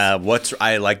Sciences. I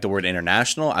like the word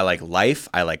international. I like life.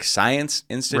 I like science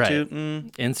institute.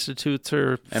 Institutes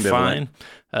are Ambivalent.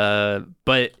 fine,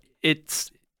 but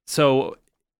it's so.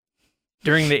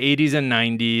 During the 80s and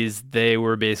 90s, they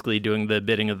were basically doing the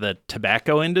bidding of the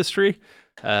tobacco industry.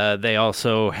 They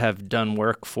also have done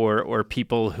work for, or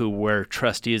people who were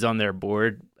trustees on their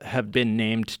board have been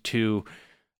named to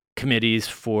committees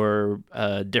for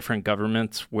different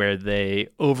governments where they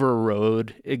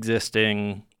overrode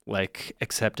existing like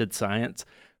accepted science.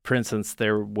 For instance,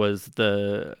 there was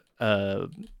the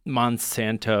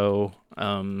Monsanto.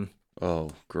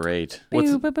 Oh, great. What's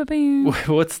the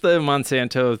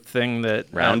Monsanto thing that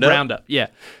Roundup? Roundup, yeah.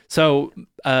 So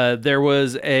there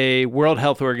was a World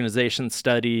Health Organization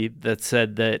study that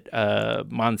said that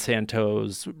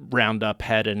Monsanto's Roundup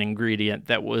had an ingredient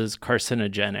that was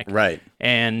carcinogenic, Right.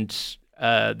 and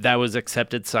that was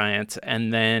accepted science.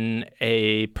 And then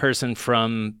a person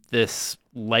from this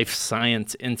Life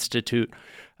Science Institute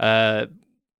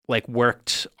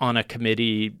worked on a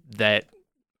committee that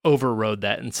overrode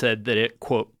that and said that it,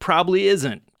 quote, probably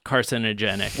isn't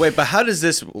carcinogenic. Wait, but how does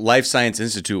this Life Science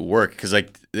Institute work? Because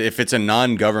if it's a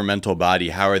non-governmental body,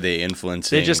 how are they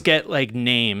influencing? They just get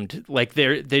named.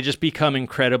 They just become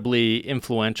incredibly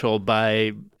influential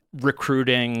by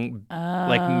recruiting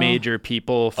major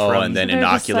people from and then So they're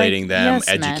just inoculating like, them, yes,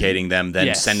 men. educating them, then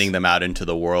Yes. sending them out into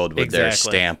the world with their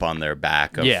Exactly. stamp on their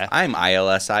back of, Yeah. I'm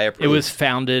ILSI approved. It was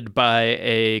founded by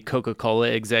a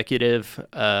Coca-Cola executive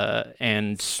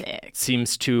and Sick.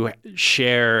 seems to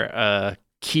share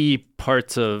key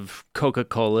parts of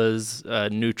Coca-Cola's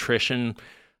nutrition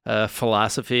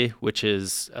philosophy, which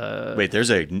is Wait,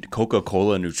 there's a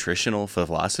Coca-Cola nutritional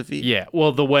philosophy? yeah.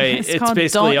 Well, the way It's it's called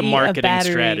basically Don't a Eat a marketing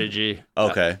Battery. strategy.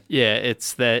 Okay. Yeah,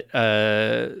 it's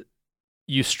that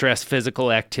you stress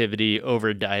physical activity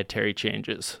over dietary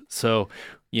changes. So,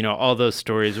 all those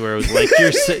stories where it was like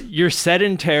your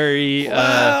sedentary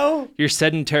your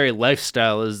sedentary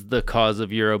lifestyle is the cause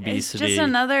of your It's obesity. just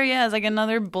another, it's like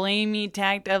another blamey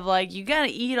tact of like, you gotta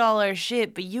eat all our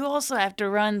shit, but you also have to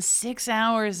run 6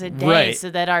 hours a day Right. so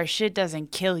that our shit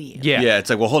doesn't kill you. yeah. It's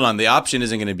like, well, hold on. The option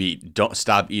isn't going to be don't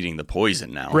stop eating the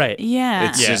poison now. Right. Yeah.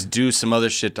 It's just do some other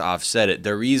shit to offset it.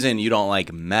 The reason you don't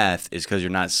like meth is because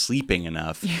you're not sleeping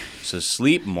enough. So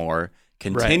sleep more.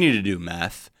 Continue to do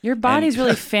meth. Your body's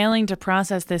really failing to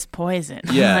process this poison.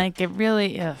 Yeah. Like it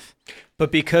really, ugh.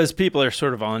 But because people are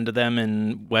sort of onto them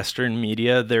in Western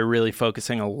media, they're really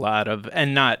focusing a lot of,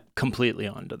 and not completely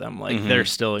onto them. Like they're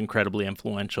still incredibly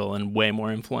influential and way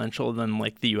more influential than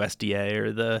like the USDA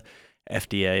or the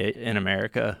FDA in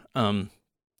America.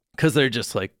 Because they're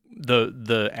just like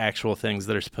the actual things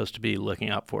that are supposed to be looking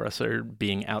out for us are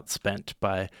being outspent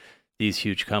by these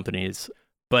huge companies.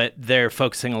 But they're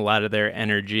focusing a lot of their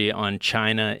energy on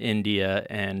China, India,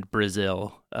 and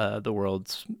Brazil, the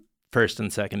world's first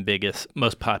and second biggest,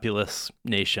 most populous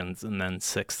nations, and then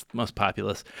sixth most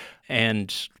populous.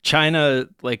 And China,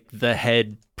 like the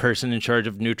head person in charge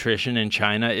of nutrition in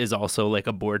China is also like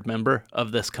a board member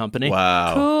of this company.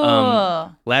 Wow.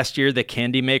 Cool. Last year, the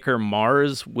candy maker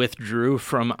Mars withdrew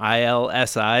from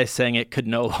ILSI, saying it could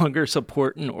no longer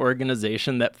support an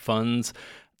organization that funds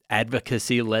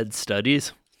advocacy-led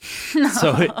studies.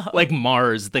 So, like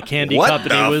Mars, the candy What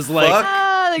company, the was fuck?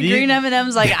 like, The green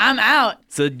M&M's like, I'm out.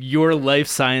 so your Life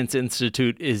Science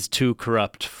Institute is too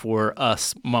corrupt for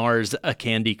us, Mars, a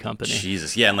candy company.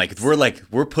 Jesus, yeah, and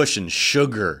we're pushing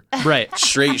sugar, Right.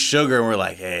 straight sugar, and we're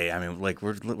like, hey, I mean, like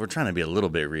we're trying to be a little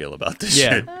bit real about this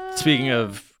shit. Yeah. Speaking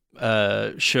of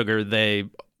sugar, they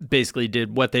basically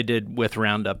did what they did with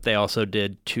Roundup. They also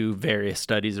did 2 various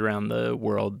studies around the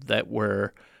world that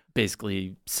were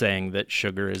basically saying that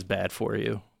sugar is bad for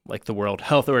you. Like the World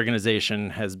Health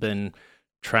Organization has been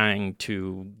trying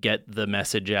to get the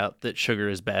message out that sugar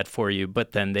is bad for you,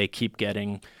 but then they keep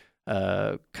getting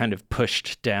kind of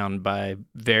pushed down by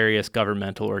various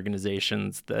governmental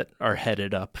organizations that are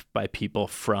headed up by people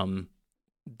from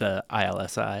the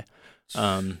ILSI.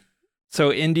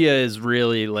 So India is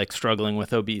really like struggling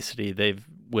with obesity.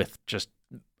 With just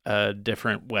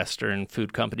different Western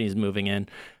food companies moving in.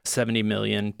 70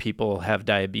 million people have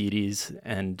diabetes,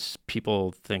 and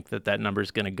people think that number is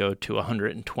going to go to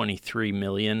 123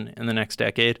 million in the next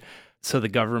decade. So the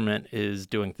government is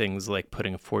doing things like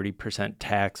putting a 40%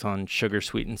 tax on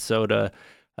sugar-sweetened soda,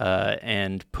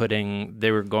 and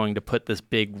they were going to put this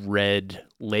big red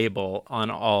label on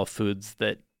all foods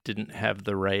that didn't have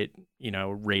the right,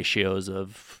 ratios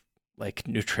of like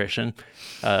nutrition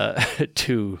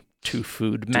to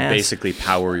food mass. To basically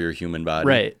power your human body.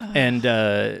 Right.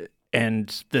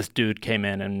 And this dude came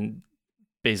in and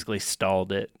basically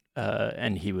stalled it,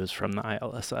 and he was from the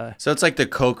ILSI. So it's like the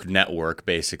Koch network,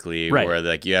 basically, Right. where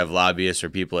like you have lobbyists or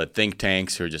people at think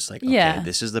tanks who are just like, okay, Yeah.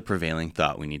 this is the prevailing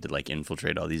thought we need to like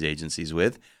infiltrate all these agencies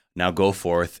with. Now go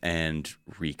forth and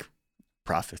wreak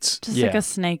profits. Just Yeah. like a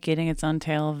snake eating its own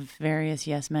tail of various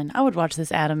yes men. I would watch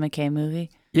this Adam McKay movie.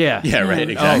 Yeah. Yeah, right,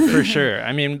 exactly. Oh, for sure.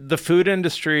 I mean, the food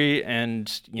industry and,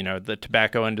 the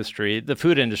tobacco industry, the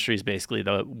food industry is basically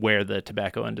where the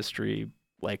tobacco industry,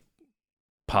 like,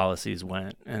 policies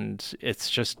went. And it's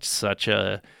just such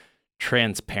a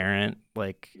transparent,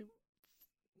 like,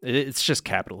 it's just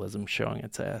capitalism showing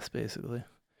its ass, basically.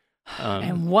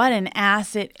 And what an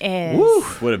ass it is. Woo!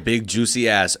 What a big juicy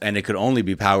ass, and it could only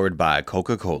be powered by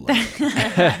Coca-Cola.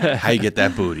 How you get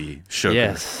that booty? Sugar.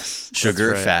 Yes. Sugar,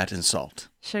 that's right. fat, and salt.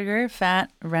 Sugar,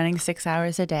 fat, running 6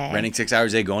 hours a day. Running 6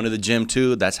 hours a day, going to the gym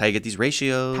too. That's how you get these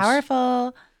ratios.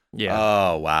 Powerful. Yeah.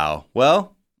 Oh, wow.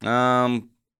 Well, I'm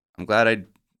glad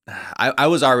I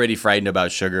was already frightened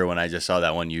about sugar when I just saw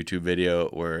that one YouTube video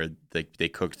where they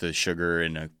cooked the sugar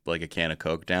in a can of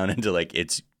Coke down into like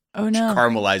its Oh, no.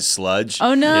 caramelized sludge.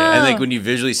 Oh, no. Yeah. And like when you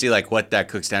visually see like what that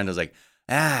cooks down to, I was like,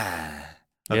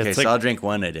 okay, it's so like- I'll drink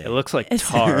one a day. It looks like It's-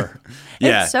 tar.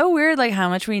 Yeah. It's so weird, like how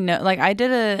much we know. Like I did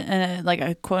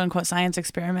a quote unquote science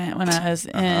experiment when I was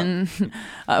in.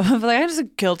 Like I just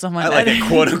killed someone. I like a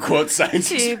quote unquote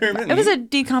science experiment. It was a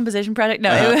decomposition project.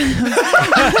 No,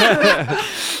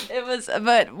 it was.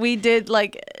 But we did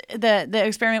like the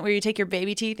experiment where you take your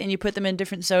baby teeth and you put them in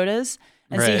different sodas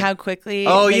and see Right. how quickly.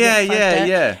 Oh, they yeah, get fucked yeah, up.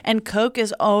 yeah. And Coke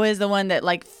is always the one that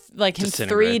like in 3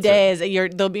 Disintegrates days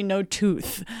there'll be no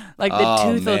tooth. Like the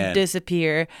Oh, tooth will man.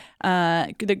 disappear.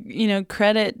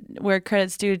 Credit where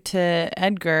credit's due to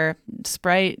Edgar,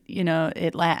 Sprite,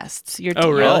 it lasts. Your Oh,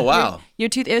 really? Oh, wow. Your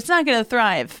tooth, it's not going to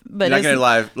thrive, but You're not going to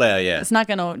live. Yeah. it's not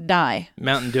going to die.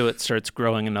 Mountain Dew, it starts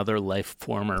growing another life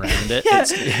form around it.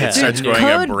 It starts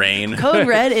growing a brain. Code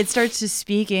Red, it starts to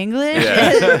speak English,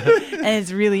 Yeah. and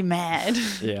it's really mad.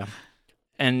 Yeah.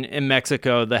 And in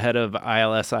Mexico, the head of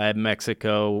ILSI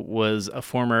Mexico was a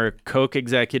former Coke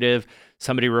executive.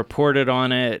 Somebody reported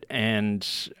on it, and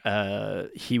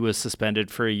he was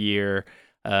suspended for a year.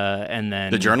 And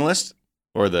then The journalist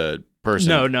or the person?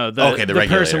 No. The regulator.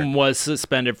 person was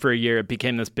suspended for a year. It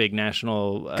became this big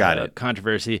national Got it.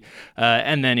 controversy.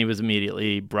 And then he was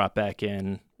immediately brought back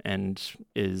in and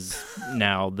is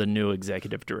now the new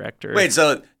executive director. Wait,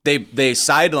 so they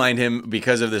sidelined him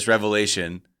because of this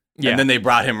revelation, Yeah. and then they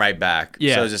brought him right back.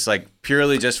 Yeah. So it's just like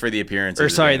purely just for the appearance. Or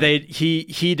sorry,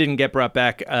 he didn't get brought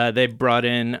back. They brought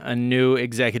in a new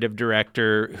executive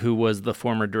director who was the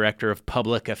former director of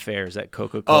public affairs at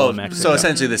Coca-Cola Mexico. so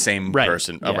essentially the same Right.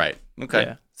 person. Oh, Yeah. right. Okay.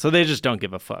 Yeah. So they just don't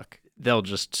give a fuck. They'll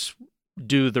just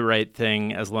do the right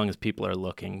thing as long as people are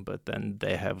looking, but then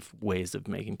they have ways of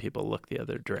making people look the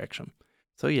other direction.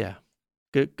 So yeah,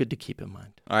 good to keep in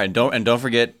mind. All right. Don't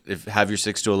forget have your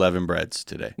 6 to 11 breads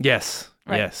today. Yes.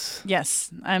 Right. Yes.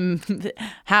 Yes. I'm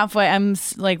halfway. I'm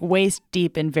like waist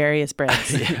deep in various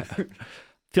breads.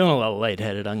 Feeling a little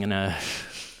lightheaded. I'm going to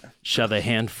shove a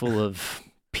handful of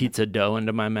pizza dough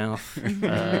into my mouth.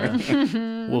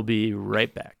 We'll be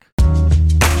right back.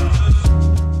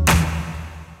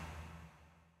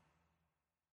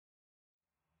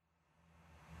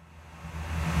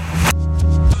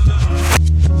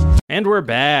 And we're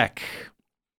back.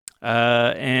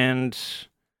 And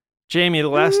Jamie, the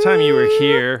last time you were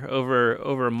here,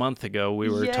 over a month ago, we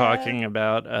were talking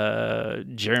about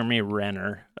Jeremy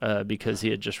Renner because he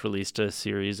had just released a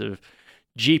series of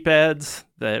Jeep ads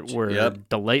that were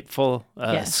delightful,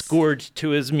 scored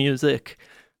to his music,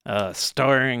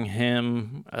 starring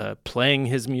him, playing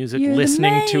his music,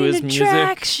 listening to his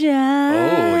music.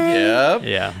 Oh,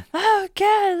 Yeah.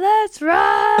 Okay, let's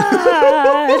ride.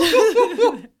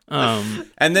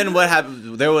 And then what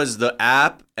happened? There was the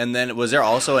app, and then was there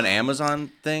also an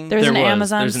Amazon thing? There's an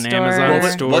Amazon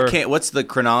store. What's the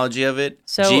chronology of it?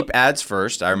 So, Jeep ads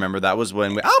first. I remember that was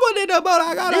when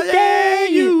I gotta dare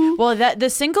you. Well, the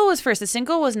single was first. The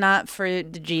single was not for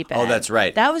the Jeep ad. Oh, that's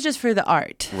right. That was just for the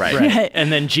art. Right.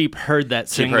 And then Jeep heard that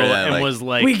single and was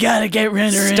like, "We gotta get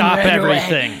Renner in stop right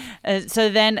everything." away. So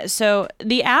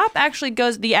the app actually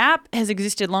goes. The app has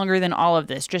existed longer than all of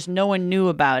this. Just no one knew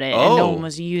about it and no one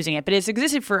was using it. But it's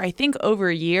existed for I think over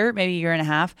a year, maybe a year and a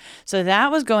half. So that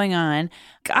was going on.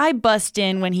 I bust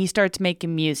in when he starts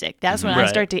making music. That's when I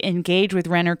start to engage with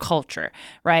Renner culture,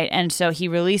 right? And so he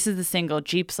releases the single.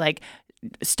 Jeep's like,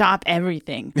 stop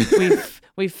everything.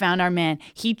 We've found our man.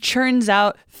 He churns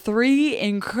out 3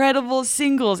 incredible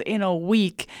singles in a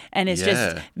week, and it's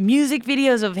just music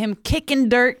videos of him kicking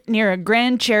dirt near a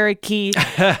Grand Cherokee.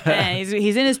 And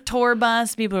he's in his tour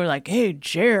bus. People are like, "Hey,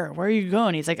 Jer, where are you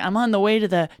going?" He's like, "I'm on the way to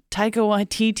the Taika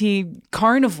Waititi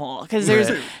carnival," because there's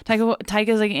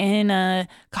Taika's like in a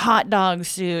hot dog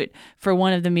suit for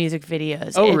one of the music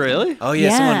videos. Oh, really? Oh,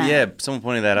 yeah. Someone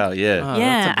pointed that out. Yeah.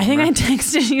 Yeah, I think I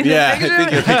texted you. Yeah,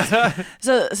 I think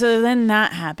So then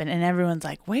that happened, and everyone's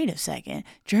like, "Wait a second,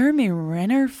 Jeremy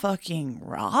Renner fucking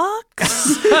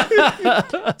rocks."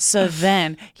 So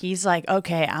then he's like,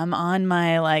 "Okay, I'm on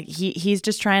my he's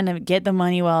just trying to get the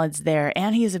money while it's there,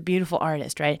 and he's a beautiful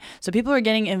artist, right?" So people are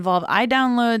getting involved. I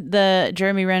download the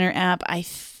Jeremy Renner app, I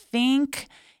think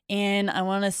in, I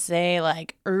want to say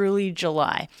like early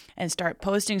July, and start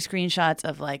posting screenshots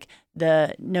of like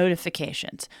the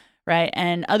notifications. Right.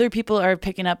 And other people are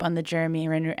picking up on the Jeremy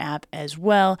Renner app as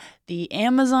well. The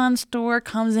Amazon store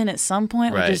comes in at some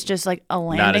point, which is just like a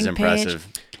landing Not as page. impressive.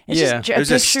 It's just a There's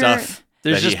just picture. stuff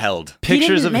There's that he just held.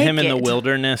 Pictures of didn't him make in the it.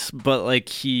 wilderness, but like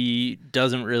he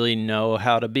doesn't really know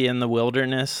how to be in the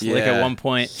wilderness. Like at one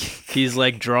point, he's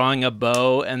like drawing a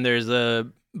bow, and there's a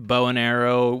bow and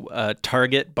arrow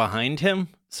target behind him.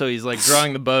 So he's like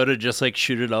drawing the bow to just like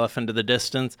shoot it off into the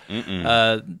distance.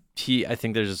 I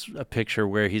think there's a picture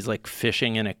where he's like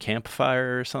fishing in a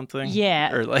campfire or something.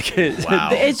 Yeah. Or like Wow.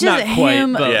 It's just not quite,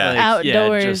 him but like,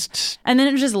 outdoors. And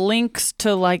then it just links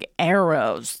to like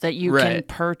arrows that you can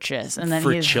purchase. And then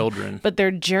for children. But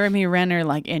they're Jeremy Renner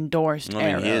like endorsed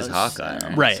arrows. He is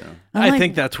Hawkeye. Right. So. I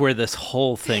think that's where this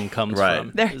whole thing comes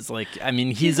from. It's like, I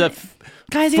mean, he's a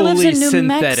guys, he lives fully in New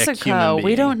synthetic Mexico. human being.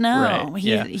 We don't know.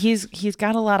 Right. He's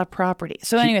got a lot of property.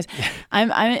 So, anyways,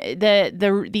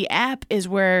 the app is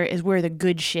where the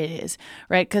good shit is,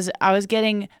 right? Because I was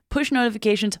getting push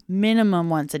notifications minimum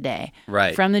once a day,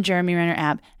 from the Jeremy Renner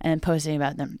app, and then posting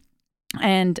about them.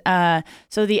 And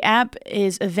so the app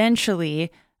is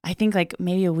eventually, I think like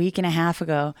maybe a week and a half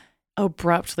ago,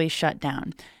 abruptly shut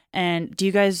down. And do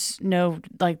you guys know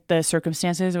like the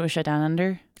circumstances it was shut down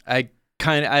under?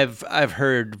 I've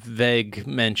heard vague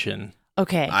mention.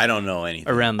 Okay. I don't know anything.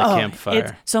 Around the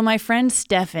campfire. So my friend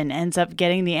Stefan ends up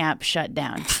getting the app shut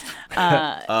down.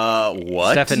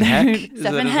 What? Stefan Heck?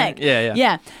 Stefan Heck.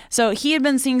 Yeah. So he had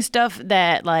been seeing stuff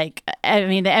that that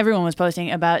everyone was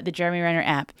posting about the Jeremy Renner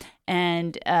app.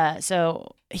 And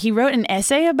so he wrote an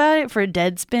essay about it for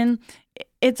Deadspin.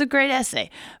 It's a great essay.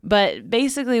 But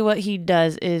basically what he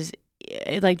does is,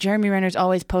 like, Jeremy Renner's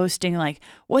always posting like,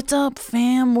 "What's up,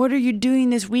 fam? What are you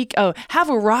doing this week? Oh, have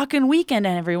a rockin' weekend,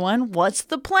 everyone. What's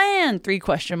the plan?" 3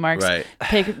 question marks. Right.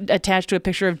 Attached to a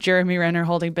picture of Jeremy Renner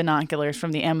holding binoculars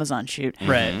from the Amazon shoot.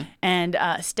 Right. And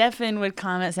Stefan would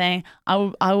comment saying, I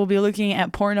will be looking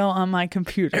at porno on my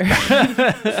computer."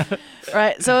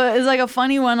 Right. So it's like a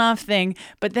funny one-off thing.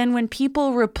 But then when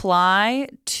people reply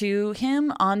to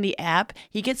him on the app,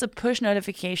 he gets a push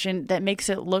notification that makes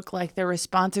it look like the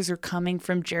responses are coming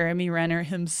from Jeremy Renner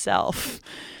himself.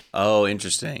 Oh,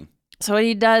 interesting. So what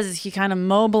he does is he kind of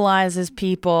mobilizes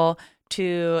people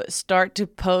to start to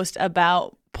post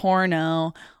about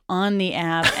porno on the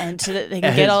app, and so that they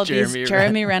can get all these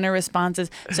Jeremy Renner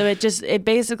responses. So it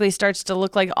basically starts to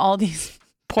look like all these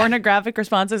pornographic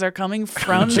responses are coming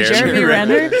from Jeremy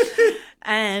Renner.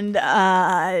 And,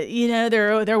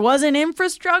 there was an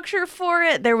infrastructure for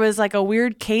it. There was like a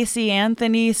weird Casey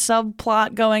Anthony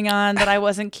subplot going on that I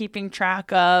wasn't keeping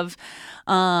track of.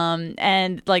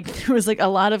 And like there was like a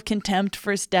lot of contempt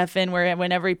for Stefan, where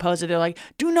whenever he posted, they're like,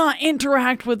 do not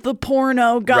interact with the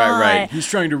porno guy. Right. He's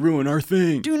trying to ruin our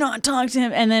thing. Do not talk to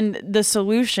him. And then the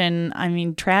solution, I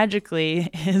mean, tragically,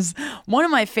 is one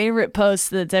of my favorite posts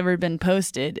that's ever been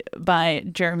posted by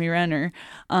Jeremy Renner,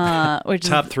 which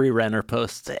top 3 Renner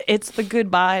posts. It's the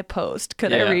goodbye post.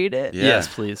 Could I read it? Yeah. Yes,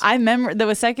 please. I remember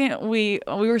the second we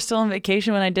were still on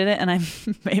vacation when I did it, and I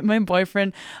made my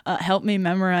boyfriend help me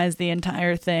memorize the entire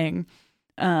thing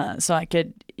so I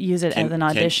could use it as an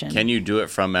audition. Can you do it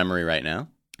from memory right now?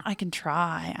 I can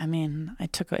try. I mean,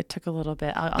 it took a little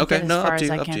bit. I'll get as far as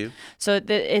I can. Up to you. So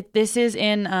this is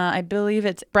in, I believe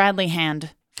it's Bradley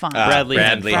Hand font. Bradley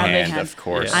Hand, of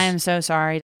course. Yeah. I am so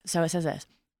sorry. So it says this.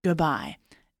 Goodbye.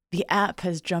 The app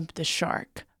has jumped the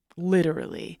shark,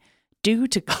 literally, due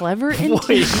to clever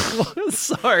Wait,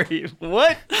 sorry.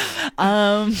 What?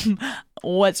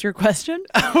 What's your question?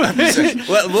 Let's get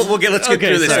through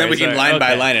this, and then we can line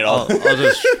by line it all. I'll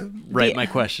just write my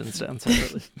questions down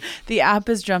separately. The app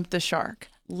has jumped the shark,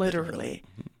 literally,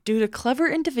 due to clever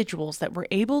individuals that were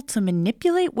able to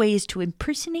manipulate ways to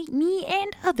impersonate me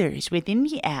and others within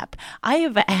the app. I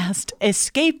have asked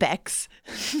EscapeX,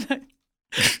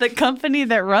 the company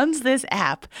that runs this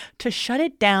app, to shut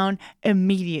it down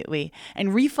immediately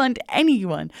and refund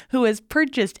anyone who has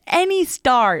purchased any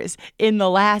stars in the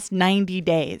last 90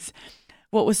 days.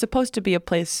 What was supposed to be a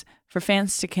place for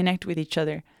fans to connect with each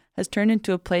other has turned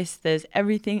into a place that is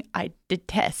everything I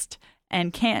detest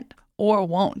and can't or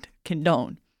won't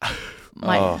condone.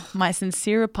 My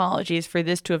sincere apologies for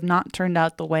this to have not turned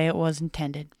out the way it was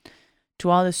intended. To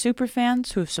all the super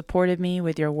fans who have supported me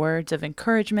with your words of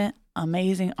encouragement,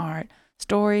 amazing art,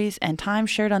 stories, and time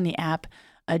shared on the app,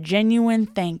 a genuine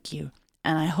thank you.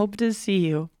 And I hope to see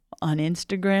you on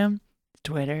Instagram,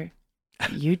 Twitter,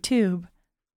 YouTube,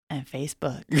 and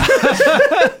Facebook.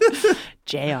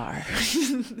 JR.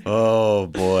 Oh,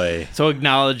 boy. So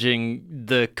acknowledging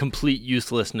the complete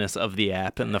uselessness of the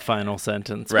app in the final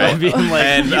sentence. Right. Being like,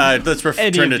 and let's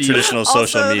return to traditional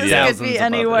social also, media. This could be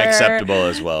anywhere. Acceptable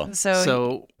as well.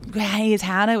 So he's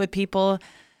had it with people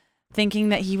thinking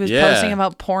that he was posting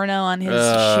about porno on his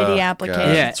shitty application.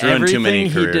 God. Yeah, it's ruined too many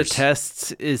everything he careers.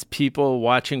 detests is people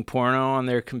watching porno on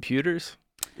their computers.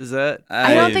 Is that?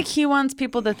 I don't think he wants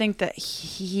people to think that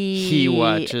he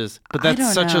watches, but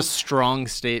that's such a strong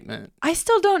statement. I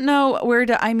still don't know where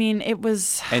to. I mean, it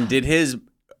was. And did his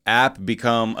app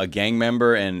become a gang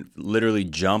member and literally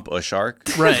jump a shark?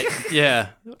 Right. Yeah.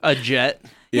 A jet.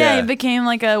 Yeah, he became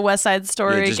like a West Side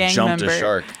Story just gang jumped member. a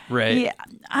shark. Right. Yeah,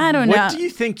 I don't know. What do you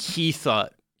think he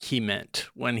thought he meant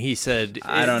when he said,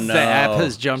 I don't know. The app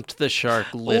has jumped the shark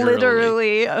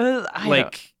literally?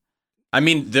 I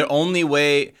mean, the only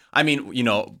way,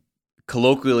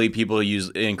 colloquially people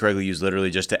incorrectly use literally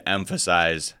just to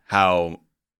emphasize how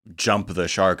jump the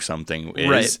shark something is.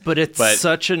 Right, but it's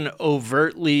such an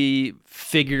overtly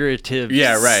figurative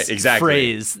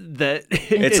phrase that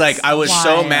it's like, I was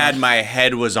so mad my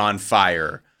head was on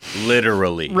fire.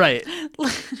 Literally. Right.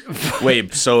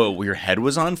 Wait, so your head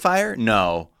was on fire?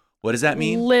 No. What does that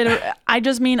mean? I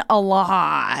just mean a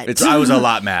lot. I was a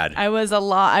lot mad. I was a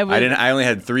lot. I only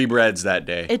had 3 breads that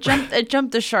day. It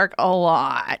jumped the shark a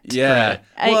lot. Yeah.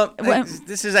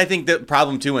 This is, I think, the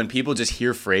problem too, when people just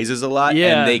hear phrases a lot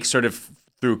and they sort of,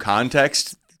 through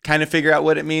context, kind of figure out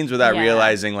what it means without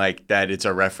realizing like that it's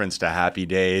a reference to Happy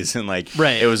Days and like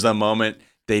it was the moment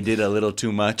they did a little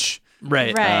too much.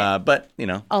 Right. But,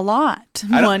 a lot.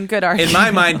 One good argument. In my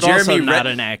mind,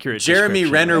 Jeremy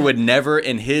Renner would never,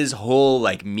 in his whole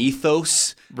like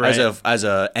mythos as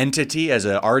a entity, as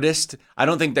an artist, I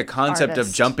don't think the concept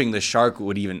of jumping the shark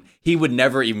he would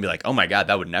never even be like, oh my God,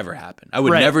 that would never happen. I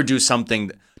would never do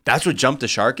something. That's what jump the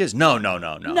shark is? No. None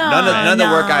of the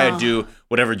work I do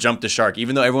would ever jump the shark,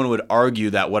 even though everyone would argue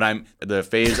that the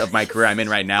phase of my career I'm in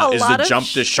right now is the jump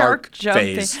the shark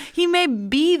phase. He may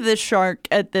be the shark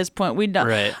at this point. We don't.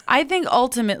 Right. I think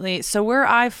ultimately, so where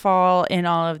I fall in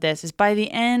all of this is by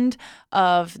the end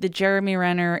of the Jeremy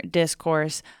Renner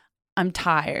discourse, I'm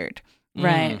tired.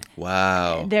 Right.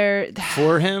 Wow.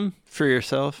 For him? For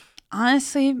yourself?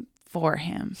 Honestly, for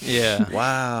him. Yeah.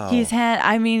 Wow. He's had,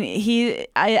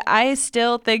 I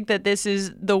still think that this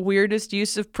is the weirdest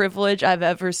use of privilege I've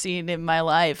ever seen in my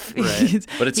life. Right.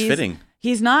 But it's fitting.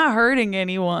 He's not hurting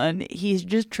anyone. He's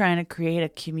just trying to create a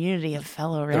community of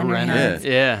fellow Renner heads.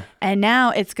 Yeah. And now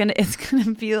it's gonna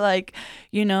be like,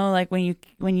 like when you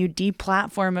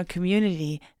deplatform a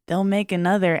community, they'll make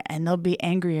another and they'll be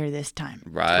angrier this time.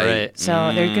 Right.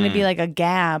 So there's gonna be like a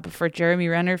gab for Jeremy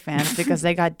Renner fans because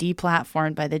they got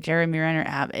deplatformed by the Jeremy Renner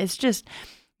app. It's just,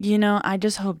 I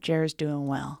just hope Jer's doing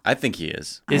well. I think he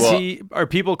is. Are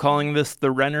people calling this the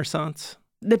Renner-sance?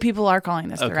 The people are calling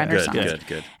this the Renner-sance.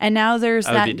 Good. And now there's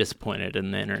I would be disappointed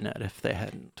in the internet if they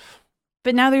hadn't.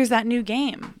 But now there's that new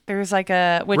game. There's like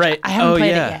which right. I haven't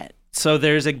played it yet. So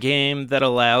there's a game that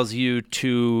allows you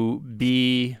to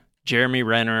be Jeremy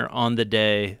Renner on the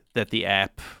day that the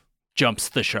app jumps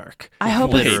the shark. I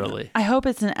hope literally. I hope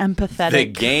it's an empathetic. The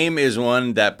game is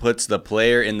one that puts the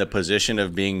player in the position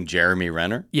of being Jeremy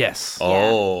Renner? Yes.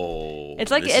 Oh. It's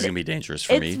like this is going to be dangerous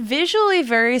for me. It's visually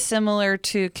very similar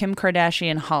to Kim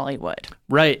Kardashian Hollywood.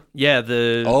 Right. Yeah.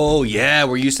 Oh, yeah.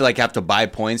 Where you used to like have to buy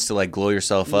points to like glow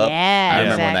yourself up. Yeah, I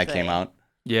remember when that came out.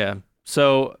 Yeah.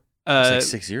 So it was like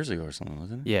 6 years ago or something,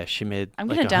 wasn't it? Yeah, she made I'm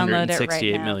gonna download it right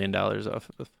 $168 now. million off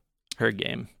of her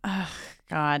game.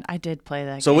 God, I did play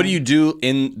that game. So what do you do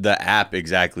in the app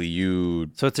exactly?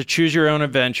 So it's a choose your own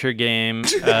adventure game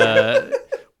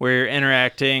where you're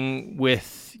interacting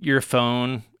with your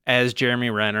phone as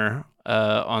Jeremy Renner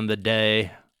on the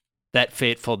day, that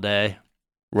fateful day.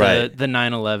 Right. The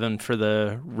 9/11 for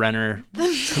the Renner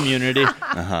community.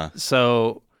 Uh-huh.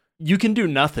 So you can do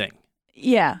nothing.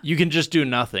 Yeah. You can just do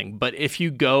nothing. But if you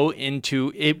go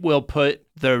into, it will put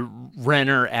the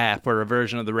Renner app or a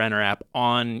version of the Renner app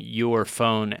on your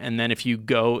phone. And then if you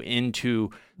go into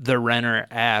the Renner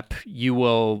app, you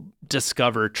will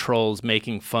discover trolls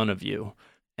making fun of you.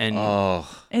 And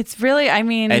it's really, I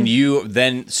mean. And you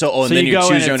then, then you go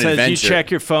choose and your own it says adventure. You check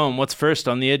your phone. What's first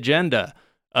on the agenda?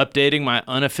 Updating my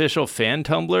unofficial fan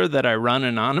Tumblr that I run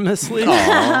anonymously.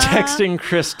 Texting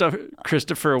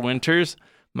Christopher Winters,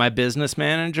 my business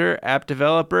manager, app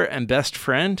developer, and best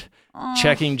friend.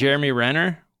 Checking Jeremy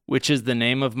Renner, which is the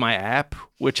name of my app,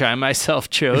 which I myself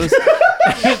chose.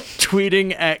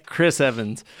 Tweeting at Chris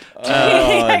Evans.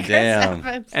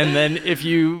 Damn. And then if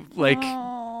you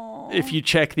if you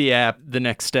check the app, the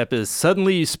next step is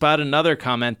suddenly you spot another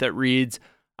comment that reads,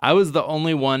 I was the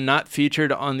only one not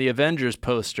featured on the Avengers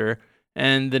poster,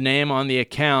 and the name on the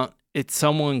account, it's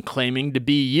someone claiming to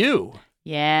be you.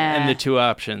 Yeah. And the two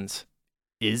options,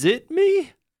 is it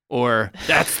me? Or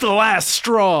that's the last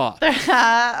straw.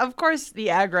 Of course, the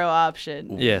aggro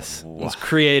option. Yes. It was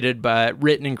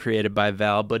written and created by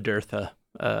Val Badertha,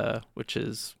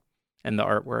 and the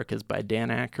artwork is by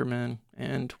Dan Ackerman,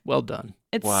 and well done.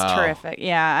 It's terrific.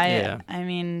 Yeah, I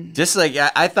mean. Just like,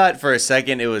 I thought for a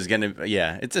second it was going to,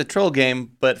 it's a troll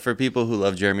game, but for people who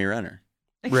love Jeremy Renner.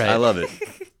 Right. I love it.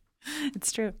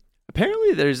 It's true.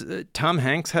 Apparently there's, Tom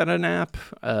Hanks had an app.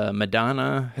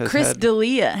 Madonna has Chris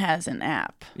D'Elia has an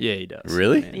app. Yeah, he does.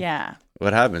 Really? Yeah.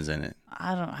 What happens in it?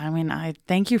 I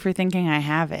thank you for thinking I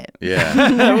have it.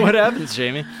 Yeah. What happens,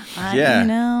 Jamie?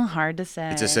 Hard to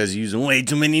say. It just says using way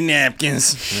too many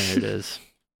napkins. There it is.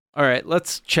 All right,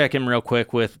 let's check in real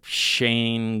quick with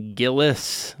Shane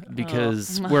Gillis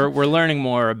because we're learning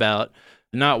more about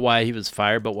not why he was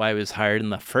fired, but why he was hired in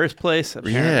the first place.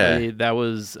 Apparently, that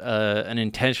was an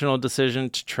intentional decision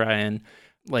to try and,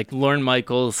 Lorne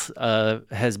Michaels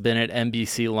has been at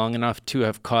NBC long enough to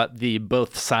have caught the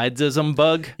both sidesism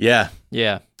bug. Yeah.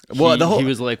 Yeah. Well, he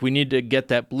was like, we need to get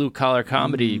that blue-collar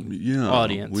comedy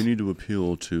audience. We need to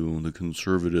appeal to the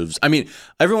conservatives. I mean,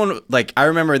 everyone, I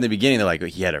remember in the beginning, they're like,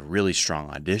 he had a really strong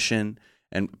audition.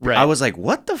 And I was like,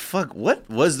 what the fuck? What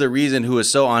was the reason who was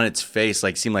so on its face,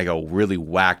 seemed like a really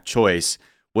whack choice?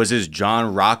 Was his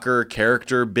John Rocker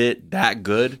character bit that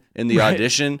good in the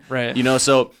audition? Right.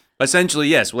 So essentially,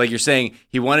 yes, like you're saying,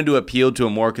 he wanted to appeal to a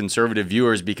more conservative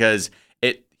viewers because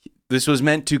this was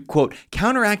meant to, quote,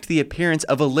 counteract the appearance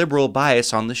of a liberal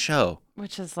bias on the show.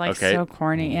 Which is so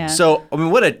corny, yeah. So, I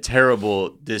mean, what a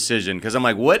terrible decision. Because I'm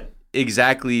like, what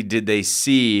exactly did they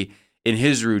see in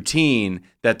his routine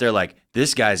that they're like,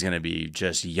 this guy's going to be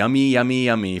just yummy, yummy,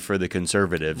 yummy for the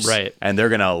conservatives. Right. And they're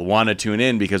going to want to tune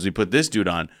in because we put this dude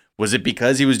on. Was it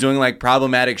because he was doing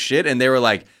problematic shit and they were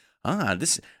like,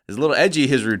 this is a little edgy,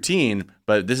 his routine,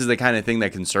 but this is the kind of thing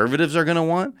that conservatives are going to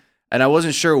want? And I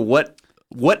wasn't sure what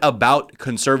about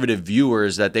conservative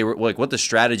viewers that they were what the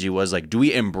strategy was. Do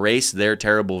we embrace their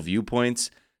terrible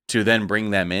viewpoints to then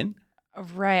bring them in?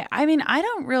 Right. I mean, I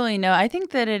don't really know. I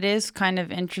think that it is kind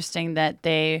of interesting that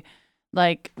they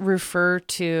refer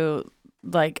to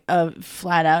like a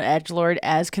flat out edgelord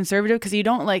as conservative, because you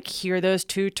don't like hear those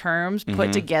two terms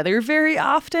put together very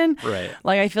often. Right.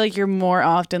 Like I feel like you're more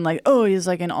often like, oh, he's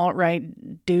like an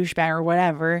alt-right douchebag or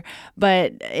whatever.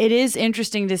 But it is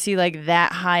interesting to see like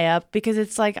that high up, because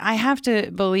it's like I have to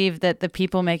believe that the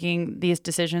people making these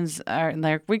decisions are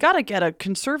like, we got to get a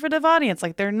conservative audience.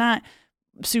 Like they're not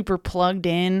super plugged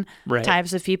in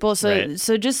types of people. So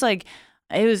so just like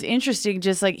it was interesting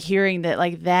just like hearing that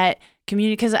like that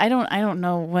community, because I don't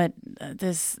know what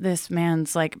this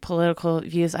man's like political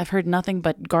views. I've heard nothing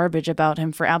but garbage about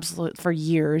him for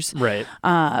years. Right.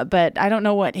 But I don't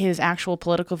know what his actual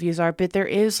political views are. But there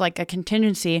is like a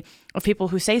contingency of people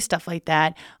who say stuff like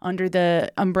that under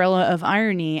the umbrella of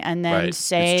irony, and then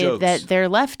say that they're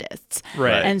leftists.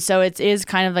 Right. And so it is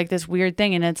kind of like this weird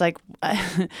thing, and it's like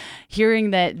hearing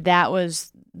that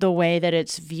was the way that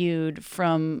it's viewed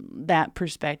from that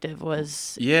perspective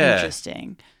was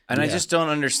interesting. And I just don't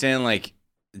understand, like...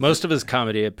 Most of his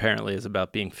comedy apparently is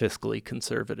about being fiscally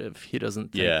conservative. He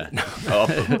doesn't think... Yeah.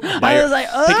 I was like,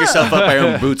 pick yourself up by your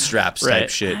own bootstraps type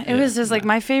shit. It was just like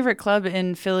my favorite club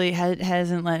in Philly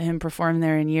hasn't let him perform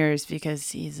there in years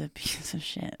because he's a piece of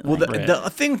shit. Well, the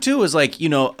thing, too, is like,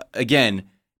 again,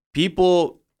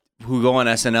 people who go on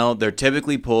SNL, they're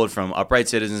typically pulled from Upright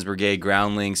Citizens Brigade,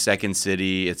 Groundlings, Second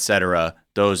City, etc.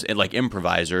 Those like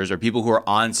improvisers or people who are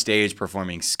on stage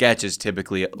performing sketches,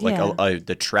 typically like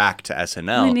the track to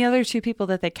SNL. I mean, the other two people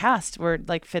that they cast were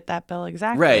like fit that bill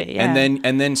exactly. Right, yeah.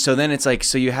 and then it's like,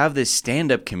 so you have this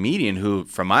stand-up comedian who,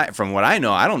 from what I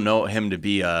know, I don't know him to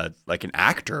be like an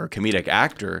actor, a comedic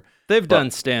actor. They've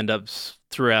done stand-ups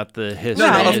throughout the history.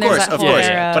 No, of course. But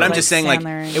I'm like just saying,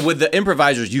 Sandler. like, with the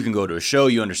improvisers, you can go to a show,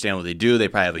 you understand what they do, they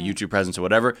probably have a YouTube presence or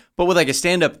whatever. But with like a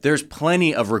stand-up, there's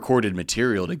plenty of recorded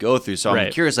material to go through. So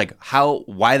I'm curious, like,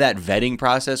 why that vetting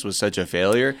process was such a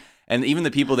failure. And even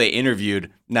the people they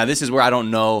interviewed, now this is where I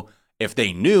don't know if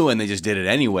they knew and they just did it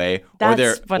anyway, or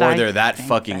they're that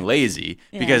fucking lazy.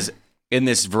 Because in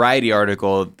this Variety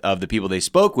article of the people they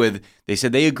spoke with, they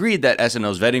said they agreed that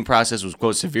SNL's vetting process was,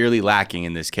 quote, severely lacking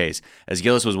in this case, as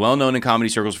Gillis was well known in comedy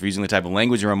circles for using the type of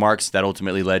language and remarks that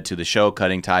ultimately led to the show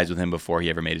cutting ties with him before he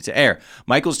ever made it to air.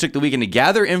 Michaels took the weekend to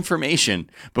gather information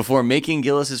before making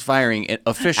Gillis's firing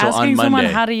official on Monday. Asking someone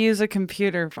how to use a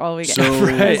computer for all weekend.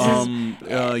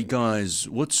 So, guys,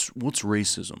 what's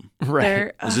racism?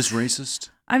 Right. Is this racist?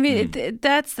 I mean,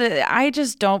 I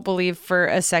just don't believe for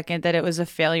a second that it was a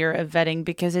failure of vetting,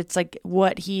 because it's like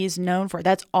what he's known for.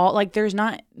 That's all. Like,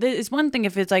 it's one thing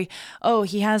if it's like, oh,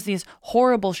 he has these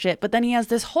horrible shit, but then he has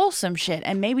this wholesome shit,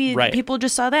 and maybe people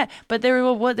just saw that, but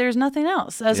there's nothing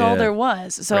else. That's all there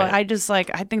was. So I just I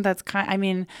think that's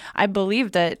I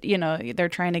believe that, they're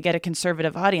trying to get a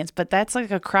conservative audience, but that's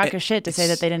like a crock of shit to say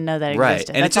that they didn't know that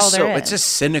existed. And that's all there is. It's just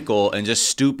cynical and just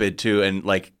stupid too, and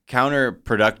like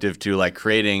counterproductive to like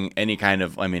creating any kind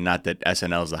of, not that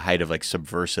SNL is the height of like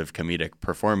subversive comedic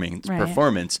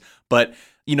performance, but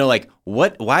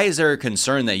why is there a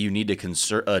concern that you need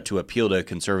to appeal to a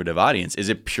conservative audience? Is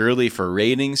it purely for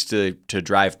ratings to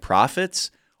drive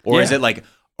profits, or is it like,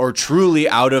 or truly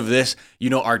out of this,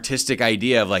 artistic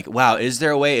idea of like, wow, is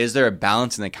there a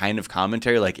balance in the kind of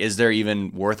commentary? Like, is there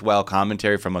even worthwhile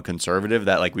commentary from a conservative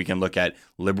that like we can look at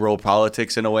liberal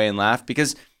politics in a way and laugh?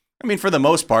 Because for the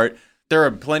most part, there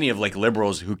are plenty of like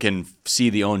liberals who can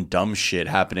see the own dumb shit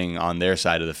happening on their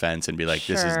side of the fence and be like,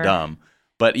 this is dumb.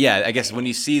 But yeah, I guess when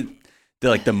you see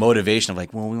the motivation of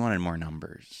like, well, we wanted more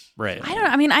numbers. Right.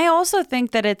 I also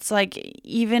think that it's like,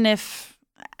 even if,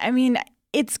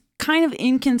 it's kind of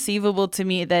inconceivable to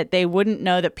me that they wouldn't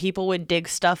know that people would dig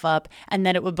stuff up and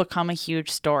that it would become a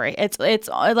huge story. It's like,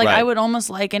 I would almost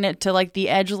liken it to like the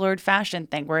edgelord fashion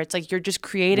thing, where it's like you're just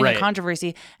creating a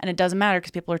controversy and it doesn't matter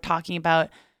because people are talking about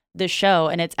the show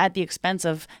and it's at the expense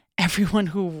of everyone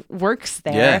who works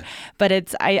there. Yeah. But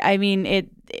it's,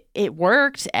 it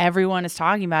worked. Everyone is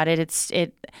talking about it.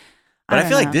 But I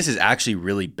feel like this is actually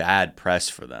really bad press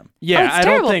for them. Yeah, I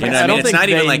don't think I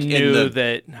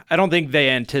don't think they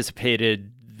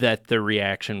anticipated that the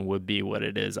reaction would be what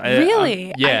it is.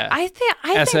 Really? I think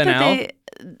SNL.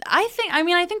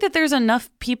 I think that there's enough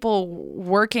people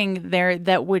working there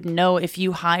that would know if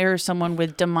you hire someone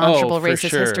with demonstrable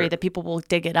racist history that people will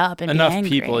dig it up and enough be angry.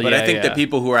 People, but I think the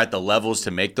people who are at the levels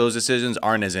to make those decisions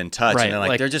aren't as in touch,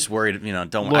 and they're just worried.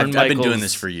 I've been doing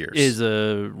this for years. Is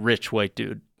a rich white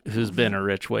dude who's been a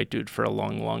rich white dude for a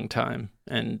long, long time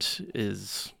and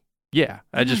is... Yeah,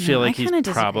 I just feel like he's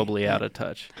probably out of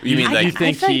touch. You mean like...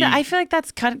 I feel like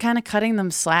that's kind of cutting them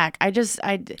slack.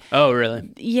 Oh,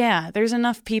 really? Yeah, there's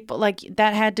enough people... Like,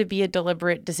 that had to be a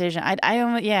deliberate decision.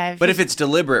 But if it's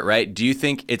deliberate, right, do you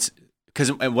think it's...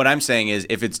 because what I'm saying is,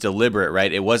 if it's deliberate,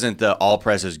 right? It wasn't the all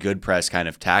press is good press kind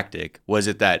of tactic. Was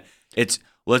it that it's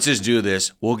let's just do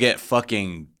this, we'll get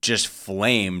fucking just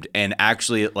flamed and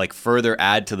actually like further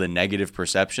add to the negative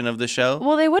perception of the show?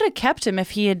 Well, they would have kept him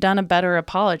if he had done a better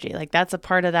apology. Like, that's a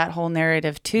part of that whole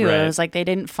narrative too. Right. It was like they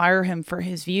didn't fire him for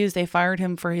his views. They fired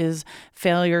him for his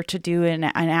failure to do an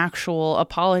actual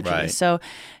apology. Right. So,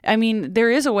 I mean,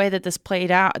 there is a way that this played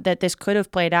out, that this could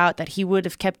have played out, that he would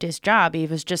have kept his job. He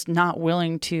was just not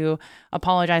willing to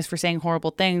apologize for saying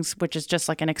horrible things, which is just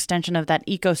like an extension of that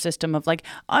ecosystem of like,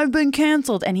 I've been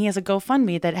canceled. And he has a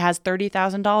GoFundMe that has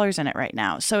 $30,000 in it right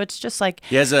now. So it's just like,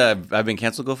 He has a I've been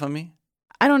canceled GoFundMe?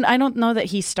 I don't know that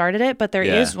he started it, but there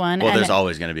is one. Well, and there's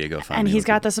always going to be a GoFundMe. And he's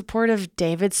got the support of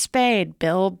David Spade,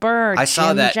 Bill Burr, I saw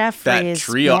Jim that Jeffries,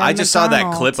 trio. Norm I just saw that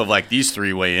Macdonald. clip of like these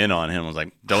three weigh in on him. I was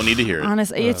like, don't need to hear it.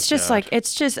 Honestly, it's just like,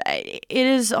 it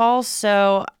is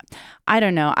also, I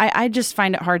don't know. I just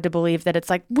find it hard to believe that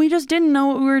it's like, we just didn't know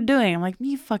what we were doing. I'm like,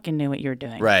 you fucking knew what you were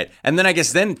doing. Right. And then I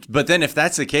guess but then if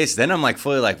that's the case, then I'm like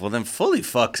fully like, well, then fully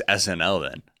fucks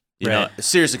SNL then. You know,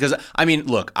 seriously, because I mean,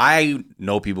 look, I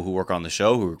know people who work on the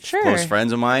show who are close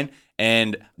friends of mine,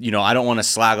 and you know, I don't want to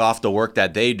slag off the work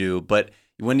that they do, but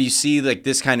when you see like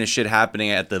this kind of shit happening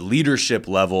at the leadership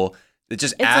level, it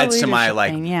just adds to my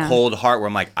like cold heart where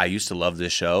I'm like, I used to love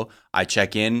this show. I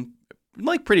check in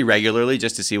like pretty regularly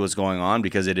just to see what's going on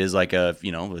because it is like a,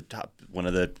 you know, one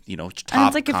of the, top and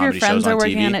it's like if your friends are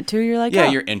working on it too, you're like,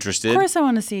 you're interested. Of course I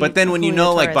want to see. But then when you Julia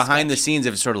know, like Torres behind the sketch. scenes,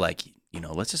 if it's sort of like,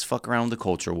 let's just fuck around with the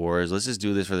culture wars. Let's just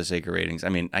do this for the sake of ratings. I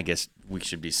mean, I guess we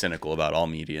should be cynical about all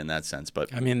media in that sense,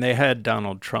 but I mean, they had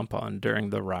Donald Trump on during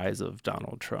the rise of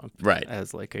Donald Trump, right,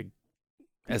 as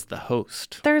as the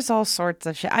host. There's all sorts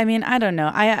of shit. I mean, I don't know.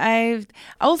 I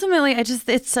ultimately,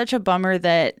 it's such a bummer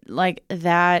that like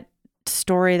that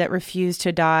story that refused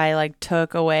to die like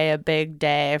took away a big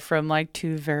day from like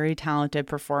two very talented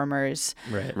performers.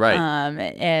 Right.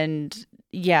 And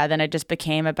yeah, then it just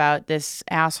became about this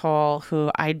asshole who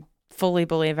I fully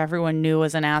believe everyone knew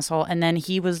was an asshole, and then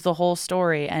he was the whole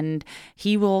story, and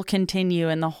he will continue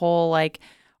in the whole like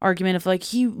argument of like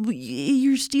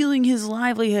you're stealing his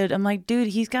livelihood. I'm like, dude,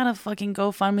 he's got a fucking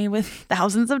GoFundMe with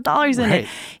thousands of dollars in it.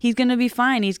 He's gonna be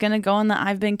fine. He's gonna go on the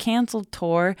I've Been Canceled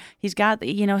tour. He's got,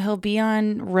 he'll be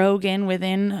on Rogan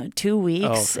within 2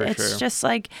 weeks. It's just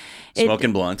like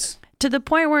smoking blunts. To the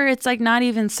point where it's like not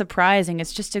even surprising.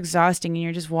 It's just exhausting, and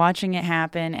you're just watching it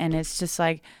happen, and it's just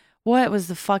like, what was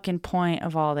the fucking point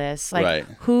of all this? Like,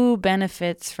 who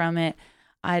benefits from it?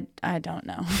 I don't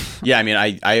know. Yeah, I mean,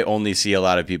 I only see a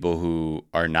lot of people who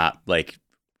are not like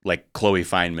Chloe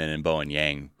Fineman and Bowen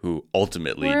Yang, who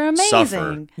ultimately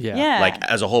suffer like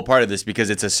as a whole part of this, because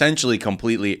it's essentially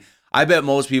completely, I bet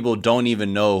most people don't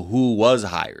even know who was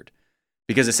hired,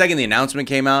 because the second the announcement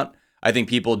came out, I think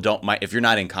people if you're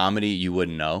not in comedy, you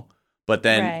wouldn't know. But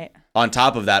then on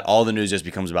top of that, all the news just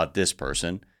becomes about this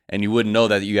person, and you wouldn't know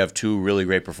that you have two really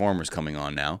great performers coming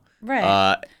on now.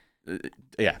 Right.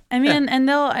 Yeah. I mean,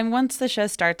 and once the show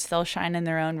starts, they'll shine in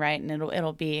their own right, and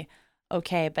it'll be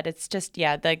okay. But it's just,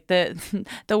 like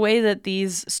the way that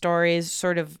these stories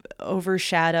sort of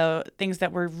overshadow things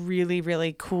that were really,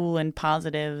 really cool and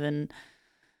positive, and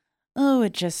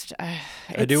it just.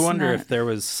 I do wonder if there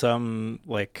was some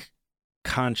like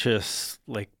conscious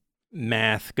like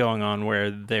math going on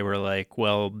where they were like,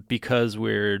 well, because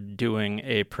we're doing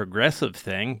a progressive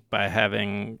thing by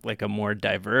having like a more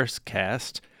diverse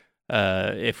cast,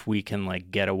 if we can like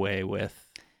get away with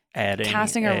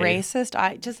casting a racist,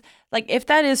 I just like, if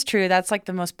that is true, that's like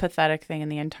the most pathetic thing in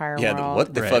the entire world. Yeah,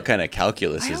 what the fuck kind of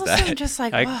calculus is that? I'm just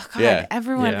like, oh god,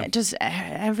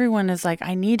 everyone is like,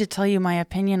 I need to tell you my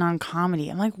opinion on comedy.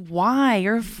 I'm like, why?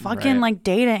 You're a fucking like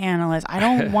data analyst. I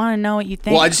don't want to know what you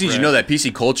think. Well, I just need you to know that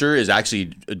PC culture is actually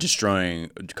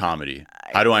destroying comedy.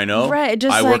 How do I know? Right,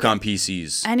 just I like, work on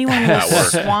PCs. Anyone will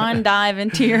swan dive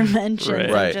into your mentions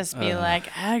and just be like,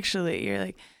 actually, you're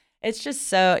like. It's just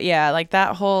so, like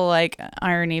that whole like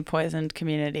irony poisoned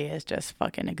community is just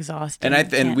fucking exhausting.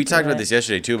 And we talked about this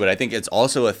yesterday too, but I think it's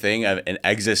also a thing of an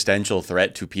existential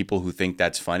threat to people who think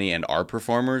that's funny and are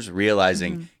performers,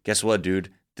 realizing, guess what,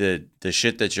 dude, the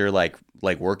shit that you're like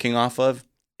working off of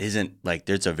isn't like,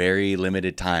 there's a very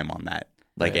limited time on that.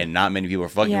 Like, and not many people are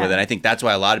fucking with it. And I think that's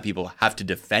why a lot of people have to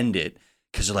defend it.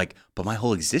 Because they're like, but my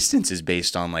whole existence is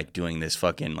based on like doing this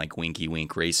fucking like winky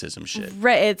wink racism shit.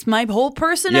 Right, it's my whole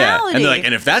personality. Yeah, and they're like,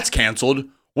 and if that's canceled,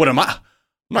 what am I? I'm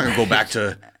not gonna go back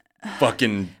to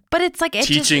fucking. But it's like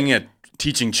teaching at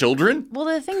teaching children? Well,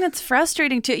 the thing that's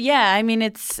frustrating too, yeah, I mean,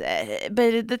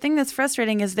 but the thing that's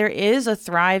frustrating is there is a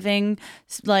thriving,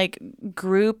 like,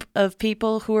 group of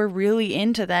people who are really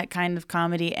into that kind of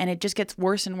comedy, and it just gets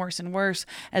worse and worse and worse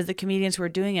as the comedians who are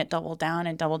doing it double down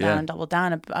and double down and double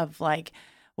down of like,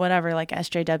 whatever, like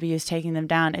SJW is taking them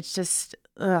down. It's just,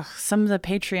 some of the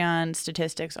Patreon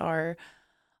statistics are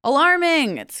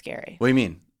alarming. It's scary. What do you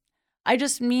mean? I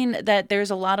just mean that there's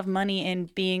a lot of money in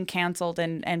being canceled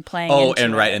and playing. Oh, into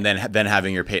and right, it. and then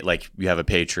having your you have a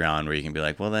Patreon where you can be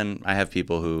like, well, then I have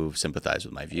people who sympathize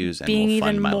with my views and being will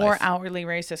fund even my more life. outwardly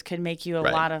racist could make you a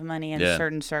Right. lot of money in Yeah.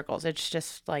 certain circles. It's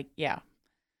just like,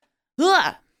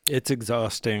 Ugh! It's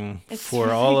exhausting It's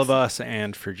for all of us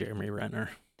and for Jeremy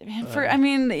Renner. Think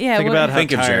about how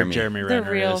Think of tired Jeremy. the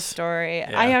Renner real is. story.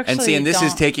 Yeah. I actually And this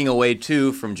is don't- taking away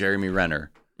too from Jeremy Renner.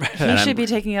 He should be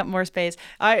taking up more space.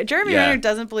 Jeremy Yeah. Renner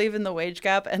doesn't believe in the wage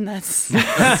gap, and that's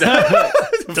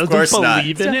Of course not.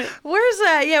 believe in it. where's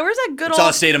that? Yeah, where's that good It's all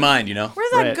old? state of mind, you know. Where's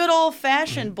that Right. good old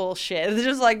fashioned bullshit? It's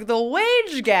just like the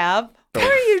wage gap. What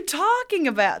are you talking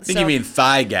about? I think you mean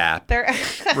thigh gap. There.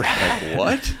 Like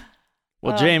what?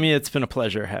 Well, Jamie, it's been a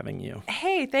pleasure having you.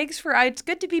 Hey, thanks for. It's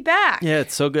good to be back. Yeah,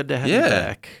 it's so good to have you Yeah.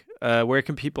 back. Where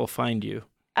can people find you?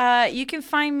 You can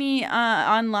find me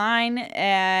online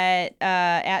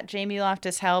at Jamie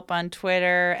Loftus Help on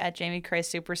Twitter, at Jamie Cray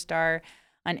Superstar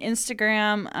on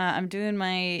Instagram. I'm doing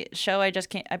my show. I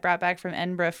brought back from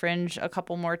Edinburgh Fringe a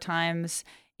couple more times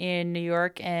in New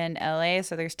York and LA.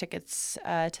 So there's tickets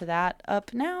to that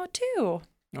up now too.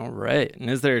 All right. And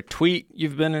is there a tweet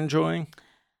you've been enjoying?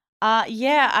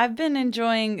 Yeah, I've been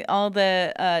enjoying all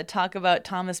the talk about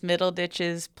Thomas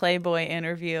Middleditch's Playboy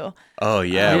interview. Oh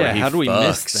yeah. where he how do we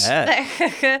miss fucks.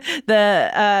 that?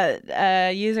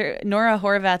 The user Nora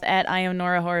Horvath at I am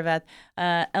Nora Horvath.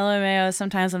 LMAO,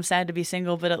 sometimes I'm sad to be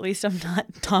single, but at least I'm not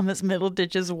Thomas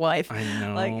Middleditch's wife. I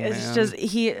know, Like, it's man. just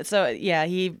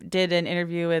he did an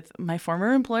interview with my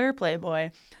former employer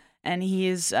Playboy, and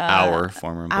he's Our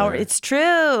former employer. It's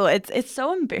true. It's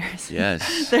so embarrassing.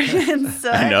 Yes.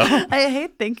 I know. I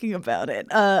hate thinking about it.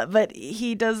 But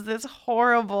he does this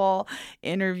horrible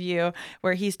interview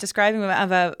where he's describing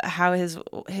about how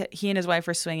he and his wife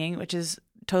are swinging, which is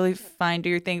totally fine, do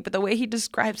your thing. But the way he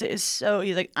describes it is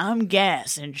he's like, I'm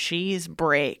gas and she's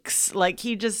brakes. Like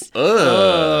he just,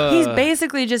 he's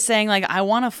basically just saying like, I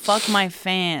want to fuck my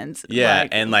fans. Yeah,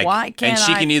 why and can't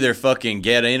she I? can either fucking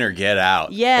get in or get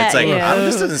out. Yeah, it's like yeah.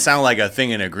 this doesn't sound like a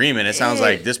thing in agreement. It sounds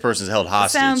like this person's held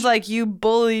hostage. Sounds like you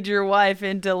bullied your wife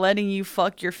into letting you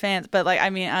fuck your fans. But like, I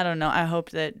mean, I don't know. I hope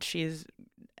that she's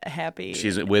happy.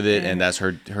 She's with it, and that's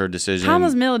her decision.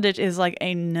 Thomas Middleditch is like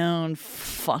a known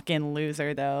fucking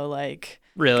loser, though. Like,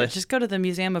 Really? just go to the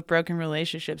Museum of Broken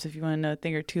Relationships if you want to know a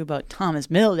thing or two about Thomas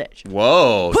Middleditch.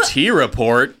 Whoa, T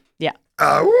report. Yeah.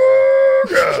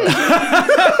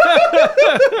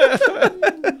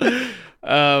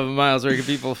 Miles, where can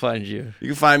people find you? You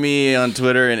can find me on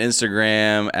Twitter and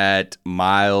Instagram at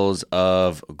Miles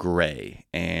of Gray,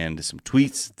 and some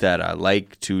tweets that I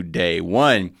like today.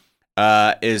 One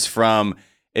is from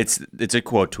it's a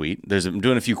quote tweet. I'm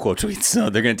doing a few quote tweets, so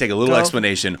they're going to take a little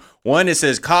explanation. One, it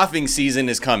says coughing season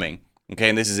is coming. Okay,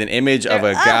 and this is an image of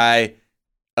a guy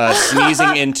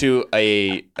sneezing into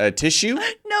a tissue.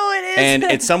 No, it isn't. And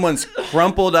it's someone's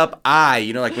crumpled up eye.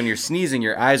 You know, like when you're sneezing,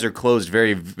 your eyes are closed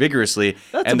very vigorously.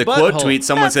 That's and a the quote butthole. tweet,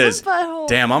 someone That's a says, butthole.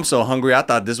 "Damn, I'm so hungry. I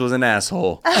thought this was an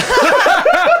asshole."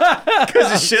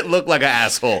 Because this shit looked like an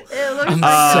asshole. It looks I'm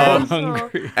like so an asshole.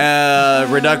 hungry.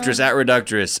 Reductress at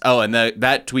Reductress. Oh, and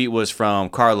that tweet was from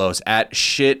Carlos at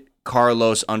 _says.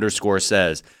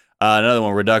 Another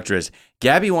one, Reductress.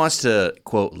 Gabby wants to,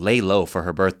 quote, lay low for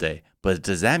her birthday. But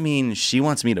does that mean she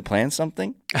wants me to plan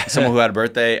something? Someone who had a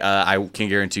birthday, I can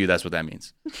guarantee you that's what that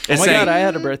means. Oh my God, I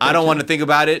had a birthday. I don't too. want to think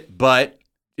about it, but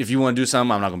if you want to do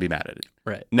something, I'm not going to be mad at it.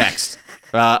 Right. Next,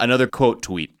 another quote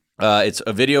tweet. It's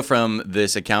a video from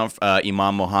this account,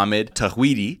 Imam Mohammed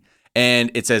Tahwidi, and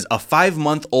it says, a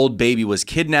 5-month-old baby was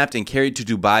kidnapped and carried to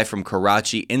Dubai from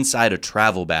Karachi inside a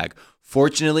travel bag.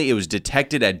 Fortunately, it was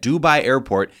detected at Dubai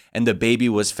airport, and the baby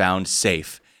was found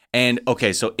safe. And,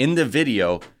 okay, so in the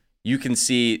video, you can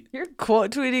see... You're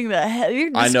quote tweeting the hell.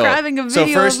 You're I know. describing a video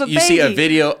So first, of a you baby. see a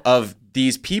video of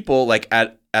these people, like,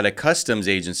 at a customs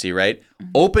agency, right?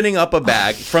 Opening up a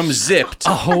bag from Zipped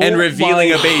and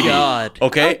revealing a baby. God.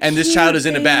 Okay? And this child is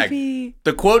in a bag. baby.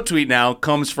 The quote tweet now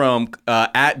comes from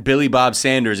at Billy Bob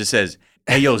Sanders. It says,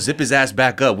 hey, yo, zip his ass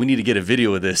back up. We need to get a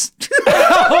video of this.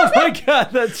 Oh my God,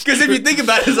 that's Because if you think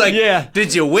about it, it's like, Yeah.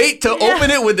 did you wait to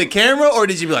open it with the camera, or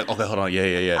did you be like, okay, hold on,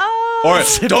 yeah. Or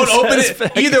don't open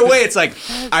it. Either way, it's like,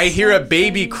 I hear a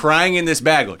baby crying in this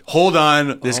bag. Hold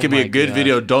on, this could be a good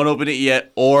video. Don't open it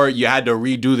yet. Or you had to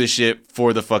redo the shit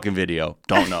for the fucking video.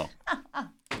 Don't know.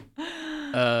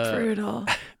 Brutal.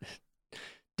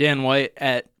 Dan White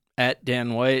at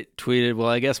Dan White tweeted, well,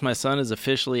 I guess my son is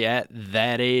officially at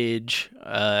that age.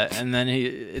 And then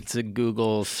it's a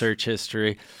Google search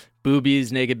history.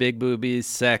 Boobies, naked big boobies,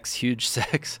 sex, huge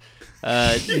sex,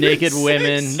 naked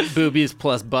women, boobies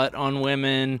plus butt on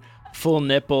women, full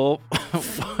nipple.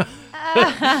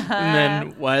 And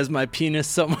then, why is my penis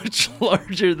so much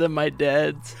larger than my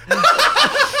dad's?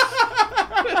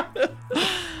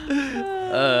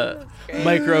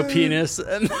 Micro penis.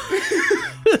 And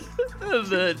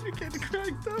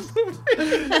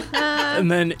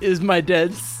then, is my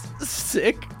dad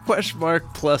sick? ?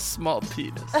 Plus small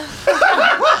penis.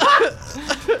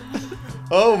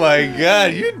 Oh my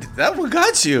God, that one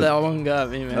got you. That one got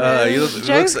me, man.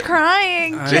 Joe's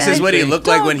crying. This is what he looked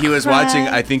like when he was cry. watching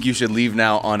I Think You Should Leave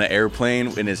Now on an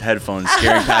airplane in his headphones,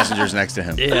 scaring passengers next to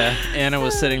him. Yeah, Anna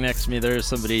was sitting next to me. There was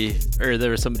somebody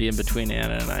in between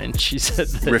Anna and I, and she said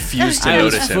that Refused to I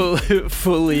notice was him.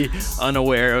 fully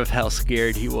unaware of how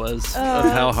scared he was, of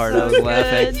how hard I was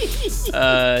laughing.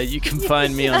 You can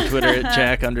find me on Twitter at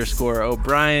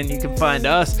Jack_O'Brien. You can find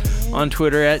us on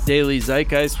Twitter at Daily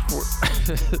Zeitgeist.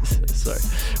 Sorry.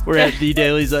 We're at The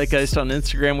Daily Zeitgeist on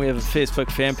Instagram. We have a Facebook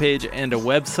fan page and a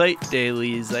website,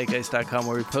 dailyzeitgeist.com,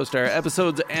 where we post our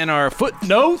episodes and our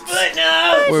footnotes,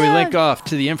 where we link off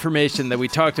to the information that we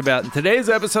talked about in today's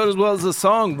episode, as well as the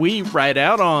song we ride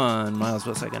out on. Miles,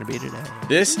 what's that going to be today?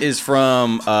 This is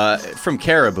from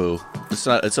Caribou. It's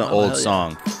an old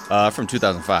song from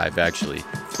 2005, actually.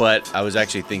 But I was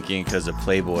actually thinking because of the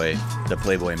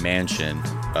Playboy Mansion.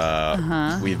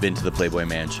 We've been to the Playboy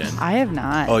Mansion. I have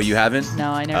not. Oh, you haven't?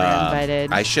 No, I never got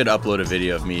invited. I should upload a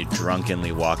video of me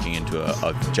drunkenly walking into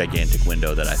a gigantic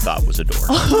window that I thought was a door.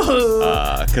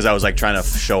 Because I was like trying to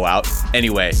show out.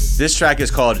 Anyway, this track is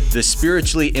called The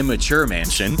Spiritually Immature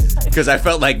Mansion. Because I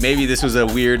felt like maybe this was a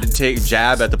weird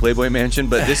jab at the Playboy Mansion.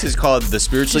 But this is called The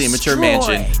Spiritually Immature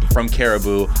Mansion from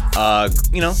Caribou.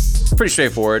 Pretty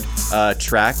straightforward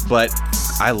track. But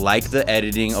I like the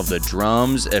editing of the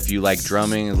drums. If you like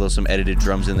drumming, some edited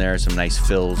drums in there, some nice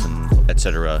fills and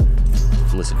etc.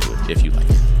 Listen to it if you like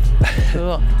it.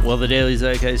 Cool. Well, The Daily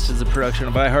Zeitgeist is a production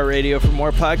of iHeartRadio. For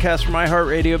more podcasts from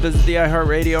iHeartRadio, visit the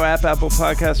iHeartRadio app, Apple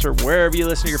Podcasts, or wherever you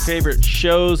listen to your favorite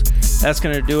shows. That's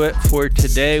going to do it for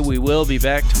today. We will be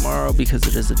back tomorrow because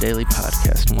it is a daily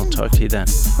podcast, and we'll talk to you then.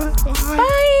 Bye.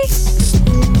 Bye.